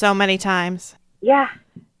that so many times. Yeah.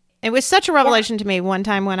 It was such a revelation to me one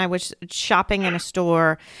time when I was shopping in a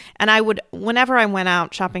store, and whenever I went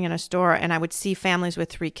out shopping in a store and I would see families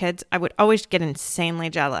with 3 kids, I would always get insanely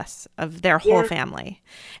jealous of their whole family,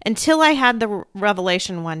 until I had the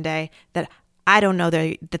revelation one day that I don't know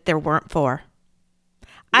that there weren't 4.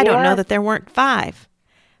 I don't know that there weren't 5.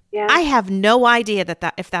 Yeah. I have no idea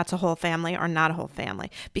that if that's a whole family or not a whole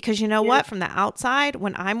family. Because you know what? From the outside,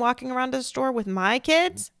 when I'm walking around the store with my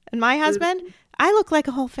kids and my husband, I look like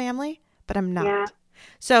a whole family, but I'm not. Yeah.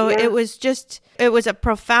 So it was a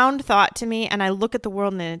profound thought to me, and I look at the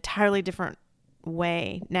world in an entirely different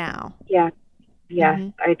way now. Yeah. Yes,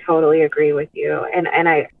 I totally agree with you. And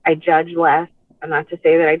I judge less. Not to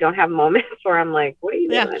say that I don't have moments where I'm like, what are you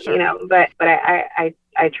doing? Sure. You know, but I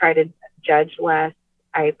try to judge less.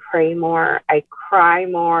 I pray more. I cry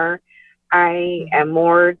more. I am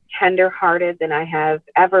more tender-hearted than I have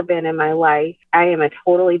ever been in my life. I am a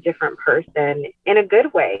totally different person in a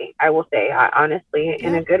good way. I will say, honestly,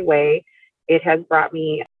 in a good way. It has brought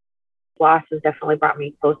me Loss has definitely brought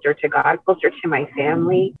me closer to God, closer to my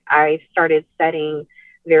family. I started setting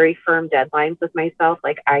very firm deadlines with myself.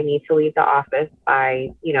 Like, I need to leave the office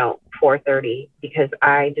by, 4:30 because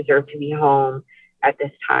I deserve to be home at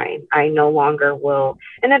this time. I no longer will.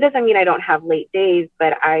 And that doesn't mean I don't have late days,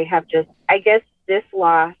 but I have just, I guess this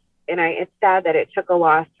loss, and it's sad that it took a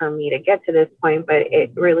loss for me to get to this point, but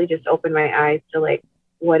it really just opened my eyes to like,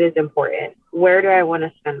 what is important? Where do I want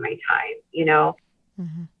to spend my time?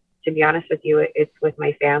 Mm-hmm. To be honest with you, it's with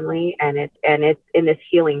my family, and it's in this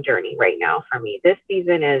healing journey right now for me. This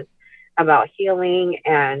season is about healing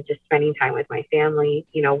and just spending time with my family.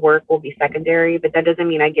 Work will be secondary, but that doesn't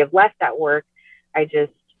mean I give less at work. I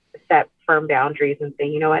just set firm boundaries and say,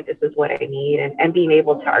 you know what, this is what I need. And being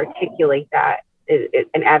able to articulate that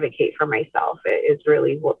and advocate for myself is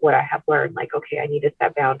really what I have learned. Like, okay, I need to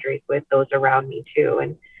set boundaries with those around me too.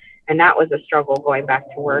 And that was a struggle going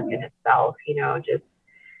back to work in itself, just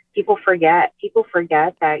people forget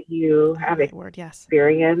that you have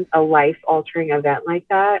experienced a life-altering event like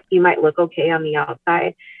that. You might look okay on the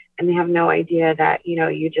outside, and they have no idea that,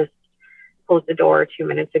 you just closed the door 2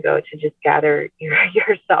 minutes ago to just gather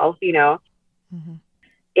yourself. Mm-hmm.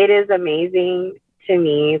 It is amazing to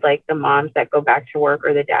me, like the moms that go back to work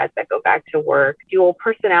or the dads that go back to work, dual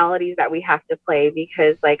personalities that we have to play,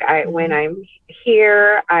 because like when I'm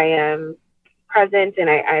here, I am present and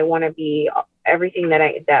I want to be everything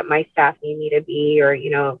that my staff need me to be, or,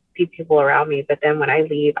 people around me. But then when I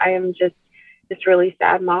leave, I am just this really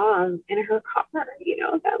sad mom in her car,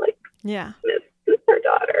 that like misses her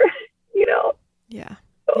daughter, Yeah.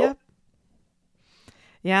 So. Yep.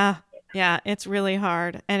 Yeah. It's really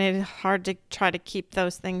hard. And it's hard to try to keep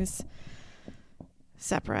those things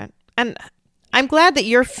separate. And I'm glad that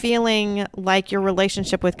you're feeling like your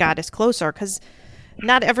relationship with God is closer, because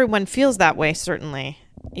not everyone feels that way, certainly.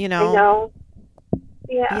 I know.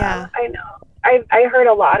 Yeah. I know. I heard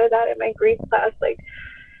a lot of that in my grief class, like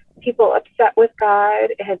people upset with God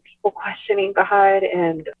and people questioning God.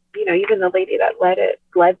 And, even the lady that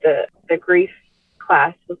led the grief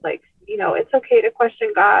class was like, it's okay to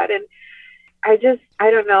question God. And I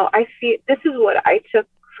don't know. I feel this is what I took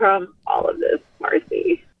from all of this,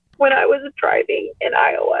 Marcy, when I was driving in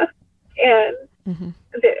Iowa. And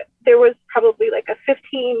there was probably like a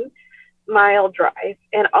 15-mile drive,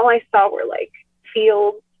 and all I saw were like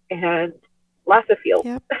fields and lots of fields.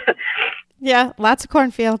 Yep. Yeah, lots of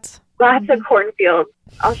cornfields. Lots of cornfields.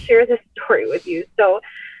 I'll share this story with you. So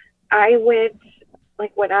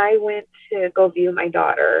when I went to go view my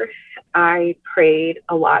daughter, I prayed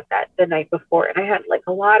a lot the night before, and I had like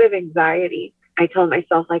a lot of anxiety. I told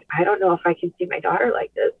myself, like, I don't know if I can see my daughter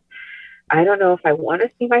like this. I don't know if I want to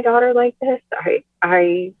see my daughter like this.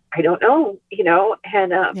 I don't know,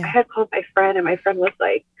 and I had called my friend, and my friend was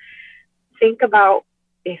like, think about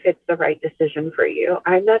if it's the right decision for you.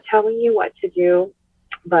 I'm not telling you what to do,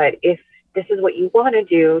 but if this is what you want to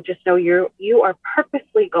do, just know you are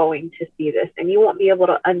purposely going to see this, and you won't be able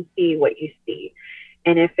to unsee what you see.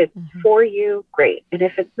 And if it's for you, great. And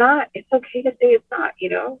if it's not, it's okay to say it's not,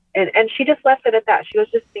 and she just left it at that. She goes,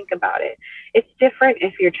 just think about it. It's different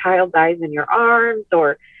if your child dies in your arms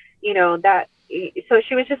or, that. So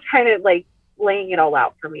she was just kind of like laying it all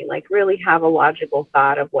out for me, like really have a logical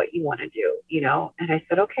thought of what you want to do, and I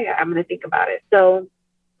said, okay, I'm going to think about it. So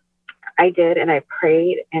I did, and I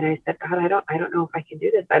prayed, and I said, God, I don't know if I can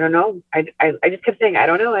do this. I don't know. I just kept saying, I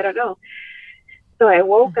don't know. So I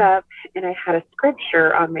woke up, and I had a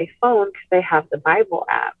scripture on my phone because I have the Bible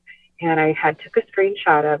app, and I took a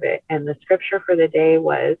screenshot of it. And the scripture for the day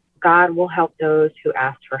was, God will help those who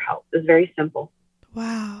ask for help. It was very simple.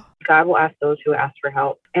 Wow. God will ask those who ask for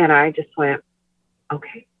help. And I just went,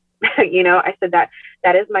 okay. I said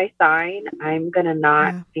that is my sign. I'm going to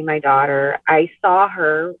not see my daughter. I saw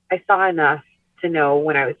enough to know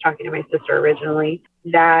when I was talking to my sister originally,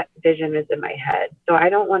 that vision is in my head. So I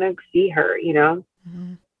don't want to see her,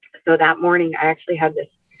 So that morning I actually had this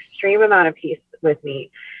extreme amount of peace with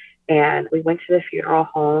me. And we went to the funeral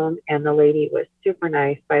home, and the lady was super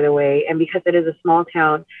nice, by the way. And because it is a small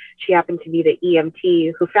town, she happened to be the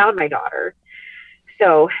EMT who found my daughter.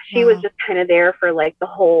 So she was just kind of there for like the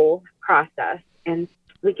whole process. And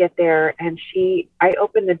we get there, and I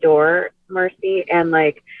opened the door, Mercy, and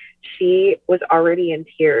like she was already in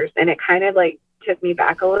tears. And it kind of like took me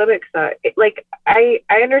back a little bit, because I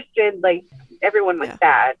understood like everyone was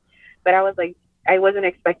sad, but I was like, I wasn't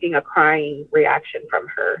expecting a crying reaction from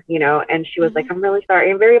her, and she was like, I'm really sorry.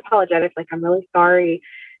 I'm very apologetic. Like, I'm really sorry.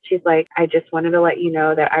 She's like, I just wanted to let you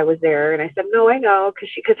know that I was there. And I said, no, I know. Cause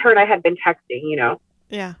her and I had been texting,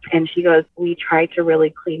 Yeah. And she goes, we tried to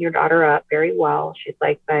really clean your daughter up very well. She's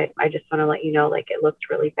like, but I just want to let you know, like, it looked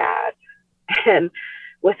really bad. And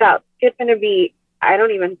without skipping a beat, I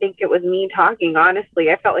don't even think it was me talking,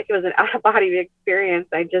 honestly. I felt like it was an out-of-body experience.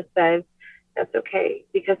 I just said, that's okay,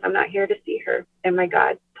 because I'm not here to see her. And my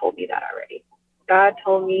God told me that already. God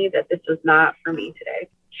told me that this was not for me today.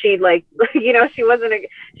 She like, you know, she wasn't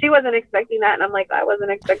expecting that. And I'm like, I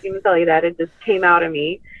wasn't expecting to tell you that. It just came out of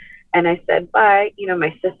me. And I said, but, you know,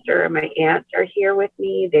 my sister and my aunt are here with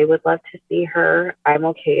me. They would love to see her. I'm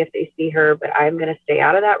okay if they see her, but I'm going to stay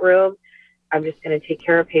out of that room. I'm just going to take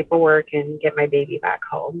care of paperwork and get my baby back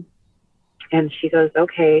home. And she goes,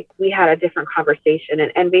 okay. We had a different conversation.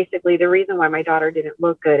 And basically the reason why my daughter didn't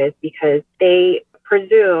look good is because they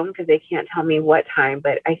presume, because they can't tell me what time,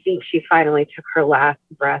 but I think she finally took her last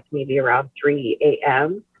breath maybe around 3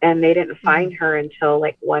 a.m. And they didn't find her until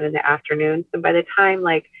like 1 in the afternoon. So by the time,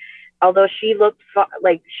 like, although she looked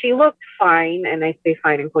fine, and I say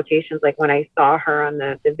fine in quotations, like when I saw her on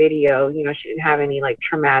the video, you know, she didn't have any like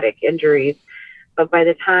traumatic injuries. But by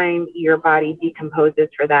the time your body decomposes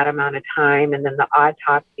for that amount of time, and then the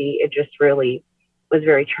autopsy, it just really was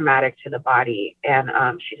very traumatic to the body. And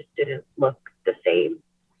she just didn't look the same.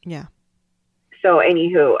 Yeah. So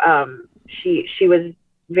anywho, she was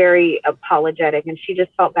very apologetic, and she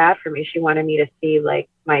just felt bad for me. She wanted me to see like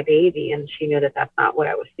my baby, and she knew that that's not what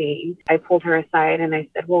I was seeing. I pulled her aside and I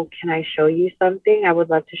said, well, can I show you something? I would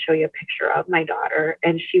love to show you a picture of my daughter.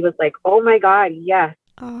 And she was like, oh my God, yes.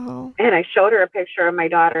 Oh. And I showed her a picture of my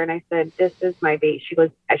daughter, and I said, this is my baby. She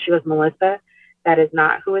goes, Melissa, that is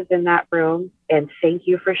not who is in that room. And thank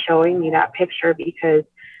you for showing me that picture, because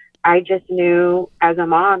I just knew as a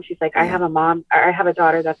mom, she's like, I have a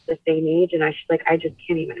daughter that's the same age. And she's like, I just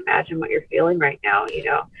can't even imagine what you're feeling right now, you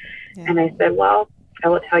know? Yeah. And I said, well, I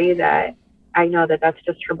will tell you that I know that that's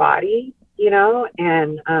just her body, you know,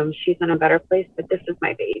 and she's in a better place, but this is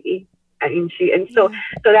my baby. I mean, so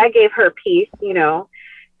that gave her peace, you know.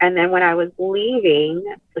 And then when I was leaving,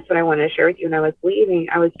 that's what I wanted to share with you. When I was leaving,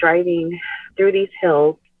 I was driving through these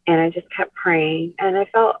hills, and I just kept praying, and I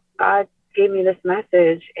felt God gave me this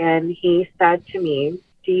message, and he said to me,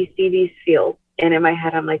 do you see these fields? And in my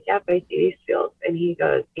head, I'm like, yep, I see these fields. And he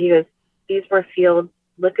goes, these were fields.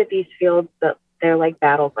 Look at these fields, that they're like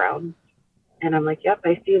battlegrounds. And I'm like, yep,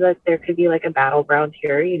 I see that there could be like a battleground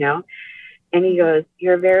here, you know? And he goes,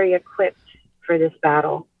 you're very equipped for this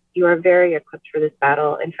battle. You are very equipped for this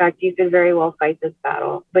battle. In fact, you could very well fight this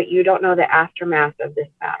battle, but you don't know the aftermath of this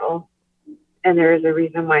battle. And there is a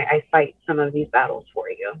reason why I fight some of these battles for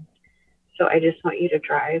you. So I just want you to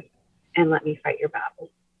drive and let me fight your battles.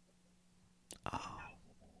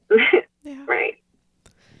 Oh, yeah. Right.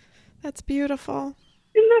 That's beautiful.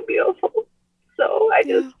 Isn't that beautiful? So I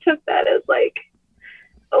just took that as like,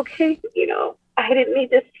 okay, you know, I didn't need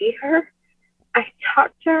to see her. I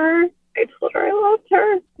talked to her. I told her I loved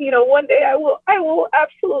her. You know, one day I will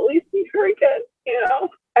absolutely see her again. You know,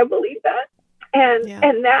 I believe that.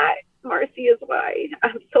 And that, Marcy, is why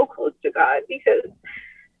I'm so close to God, because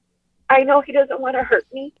I know he doesn't want to hurt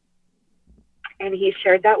me. And he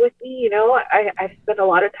shared that with me. You know, I've spent a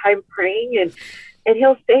lot of time praying, and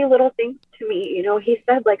he'll say little things to me. You know, he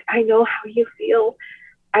said, like, I know how you feel.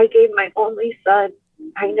 I gave my only son.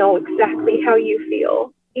 I know exactly how you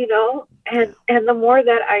feel, you know, and the more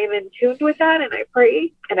that I am in tune with that, and I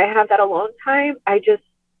pray and I have that alone time,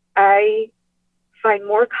 I find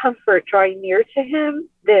more comfort drawing near to him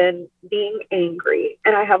than being angry.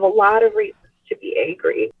 And I have a lot of reasons to be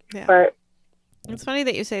angry. Yeah. But it's funny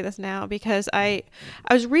that you say this now, because I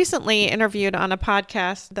was recently interviewed on a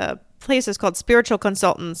podcast. The place is called Spiritual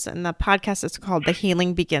Consultants, and the podcast is called The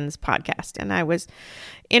Healing Begins Podcast. And I was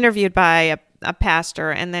interviewed by a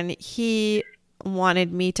pastor, and then he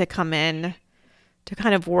wanted me to come in to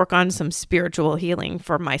kind of work on some spiritual healing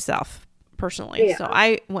for myself personally. Yeah. So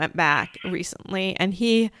I went back recently, and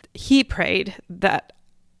he prayed that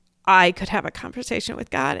I could have a conversation with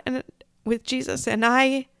God and with Jesus. And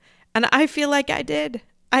I feel like I did.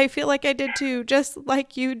 I feel like I did too, just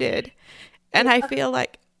like you did. And I feel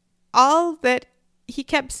like all that he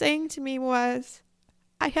kept saying to me was,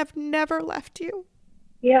 I have never left you.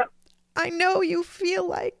 Yeah. I know you feel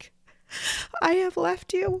like I have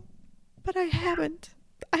left you, but I haven't.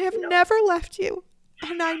 I have never left you,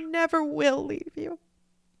 and I never will leave you.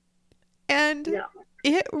 And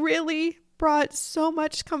it really brought so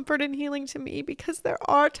much comfort and healing to me, because there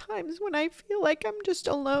are times when I feel like I'm just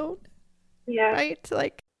alone. Yeah. Right?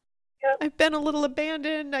 Like, I've been a little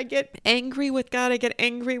abandoned. I get angry with God. I get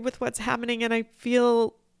angry with what's happening, and I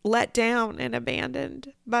feel let down and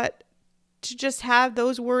abandoned. But to just have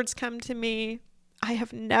those words come to me, I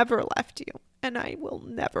have never left you. and I will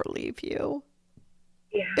never leave you.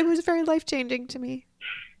 Yeah. It was very life-changing to me.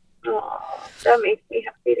 Oh, that makes me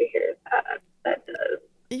happy to hear that. That does.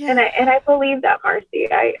 Yeah. And I believe that, Marcy.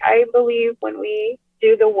 I believe when we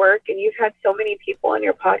do the work, and you've had so many people on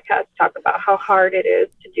your podcast talk about how hard it is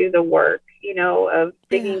to do the work, of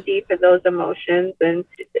digging deep in those emotions, and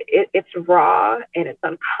it's raw and it's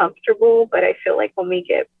uncomfortable. But I feel like when we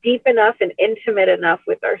get deep enough and intimate enough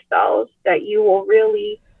with ourselves, that you will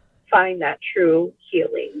really find that true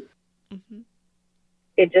healing. Mm-hmm.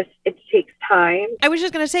 It takes time. I was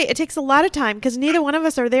just going to say, it takes a lot of time because neither one of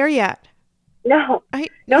us are there yet. No.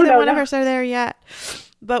 Neither one of us are there yet.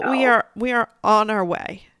 But we are on our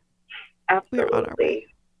way. Absolutely. We are on our way.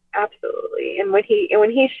 Absolutely. And when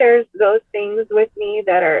he shares those things with me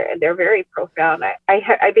they're very profound,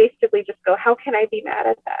 I basically just go, how can I be mad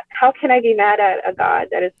at that? How can I be mad at a God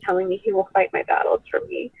that is telling me he will fight my battles for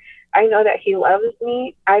me? I know that he loves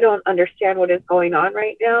me. I don't understand what is going on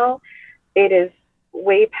right now. It is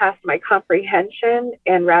way past my comprehension.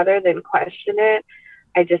 And rather than question it,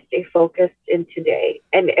 I just stay focused in today.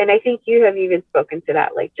 And I think you have even spoken to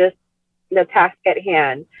that, like just the task at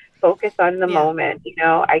hand. Focus on the moment.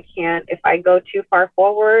 I can't, if I go too far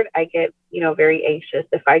forward, I get, very anxious.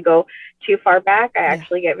 If I go too far back, I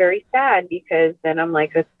actually get very sad, because then I'm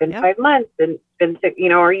like, it's been 5 months and it's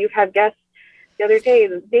been, or you've had guests the other day,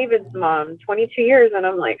 David's mom, 22 years. And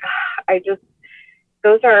I'm like,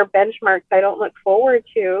 those are benchmarks I don't look forward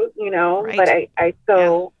to, Right. but I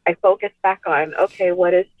focus back on, okay,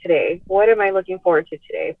 what is today? What am I looking forward to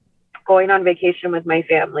today? Going on vacation with my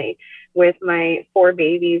family, with my 4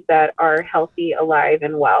 babies that are healthy, alive,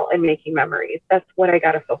 and well, and making memories. That's what I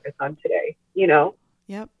got to focus on today, Yep.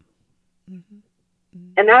 Mm-hmm. Mm-hmm.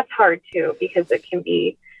 And that's hard too, because it can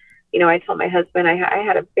be, I told my husband, I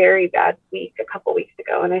had a very bad week a couple weeks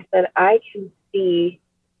ago, and I said, I can see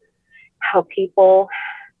how people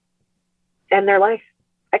end their life.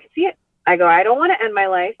 I can see it. I go, I don't want to end my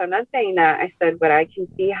life. I'm not saying that. I said, but I can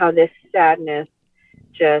see how this sadness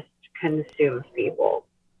just consumes people.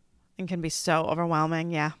 And can be so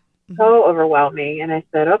overwhelming. Yeah. Mm-hmm. So overwhelming. And I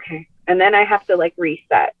said, okay. And then I have to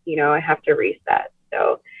reset, I have to reset.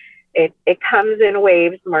 So it comes in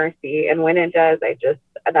waves, Marcy. And when it does,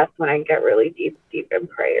 that's when I get really deep in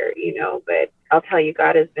prayer, but I'll tell you,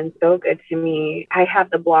 God has been so good to me. I have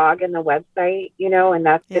the blog and the website, and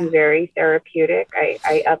that's been very therapeutic.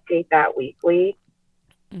 I update that weekly.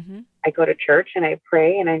 Mm-hmm. I go to church and I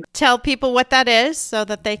pray, and I tell people what that is so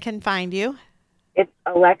that they can find you. It's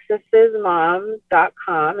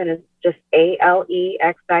alexismom.com, and it's just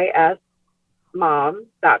ALEXIS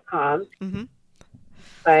mom.com. Mm-hmm.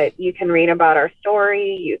 But you can read about our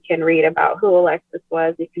story. You can read about who Alexis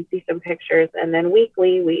was. You can see some pictures. And then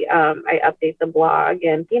weekly, I update the blog.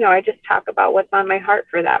 And, I just talk about what's on my heart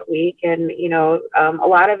for that week. And, a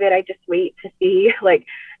lot of it, I just wait to see, I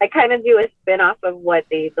kind of do a spin-off of what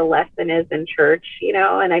the lesson is in church,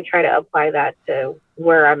 and I try to apply that to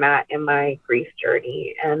where I'm at in my grief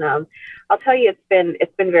journey. And I'll tell you,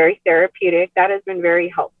 it's been very therapeutic. That has been very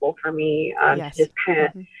helpful for me to just kind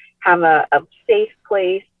of have a safe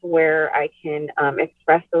place where I can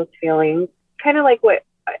express those feelings. Kind of like what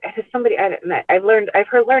somebody, I've learned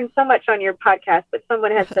so much on your podcast, but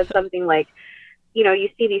someone has said something like, you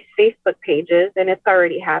see these Facebook pages and it's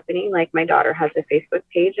already happening. Like my daughter has a Facebook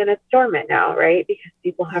page and it's dormant now, right? Because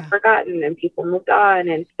people have forgotten and people moved on.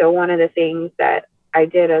 And so one of the things that I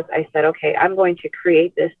did is I said, okay, I'm going to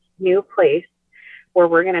create this new place where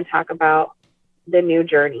we're going to talk about the new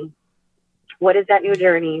journey. What is that new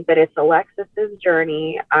journey? But it's Alexis's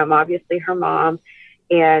journey. I'm obviously her mom.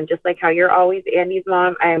 And just like how you're always Andy's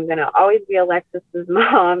mom, I am going to always be Alexis's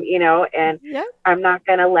mom, and I'm not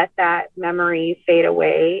going to let that memory fade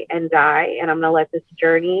away and die. And I'm going to let this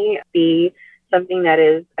journey be something that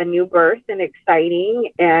is a new birth and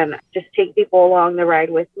exciting, and just take people along the ride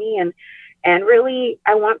with me. And really,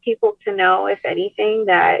 I want people to know, if anything,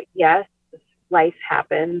 that yes, life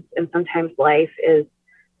happens, and sometimes life is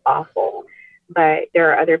awful. But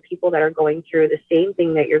there are other people that are going through the same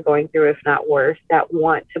thing that you're going through, if not worse, that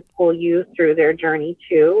want to pull you through their journey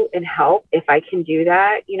too and help. If I can do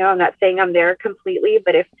that, I'm not saying I'm there completely,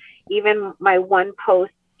 but if even my one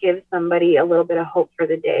post gives somebody a little bit of hope for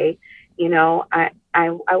the day, I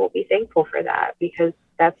will be thankful for that, because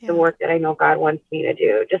that's the work that I know God wants me to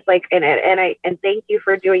do. Just like, and thank you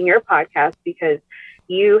for doing your podcast, because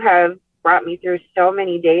you have brought me through so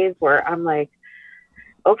many days where I'm like,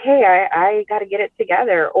 okay, I got to get it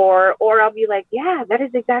together. Or I'll be like, yeah, that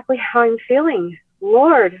is exactly how I'm feeling.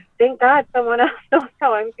 Lord, thank God someone else knows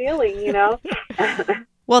how I'm feeling,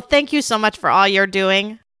 Well, thank you so much for all you're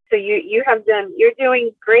doing. So you're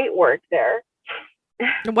doing great work there.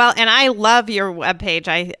 Well, and I love your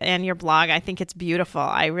webpage and your blog. I think it's beautiful.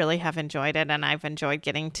 I really have enjoyed it, and I've enjoyed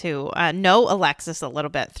getting to know Alexis a little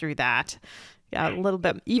bit through that. A little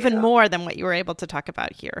bit, even more than what you were able to talk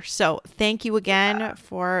about here. So thank you again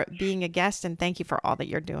for being a guest, and thank you for all that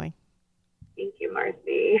you're doing. Thank you,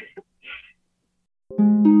 Marcy.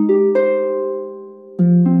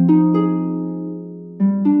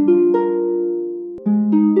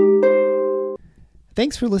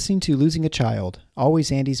 Thanks for listening to Losing a Child,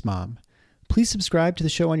 Always Andy's Mom. Please subscribe to the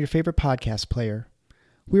show on your favorite podcast player.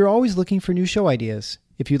 We are always looking for new show ideas.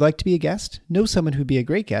 If you'd like to be a guest, know someone who'd be a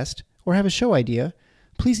great guest, or have a show idea,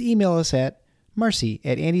 please email us at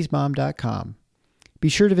marcy@andysmom.com. Be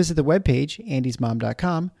sure to visit the webpage,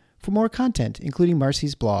 andysmom.com, for more content, including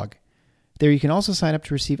Marcy's blog. There you can also sign up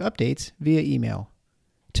to receive updates via email.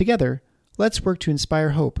 Together, let's work to inspire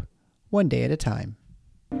hope, one day at a time.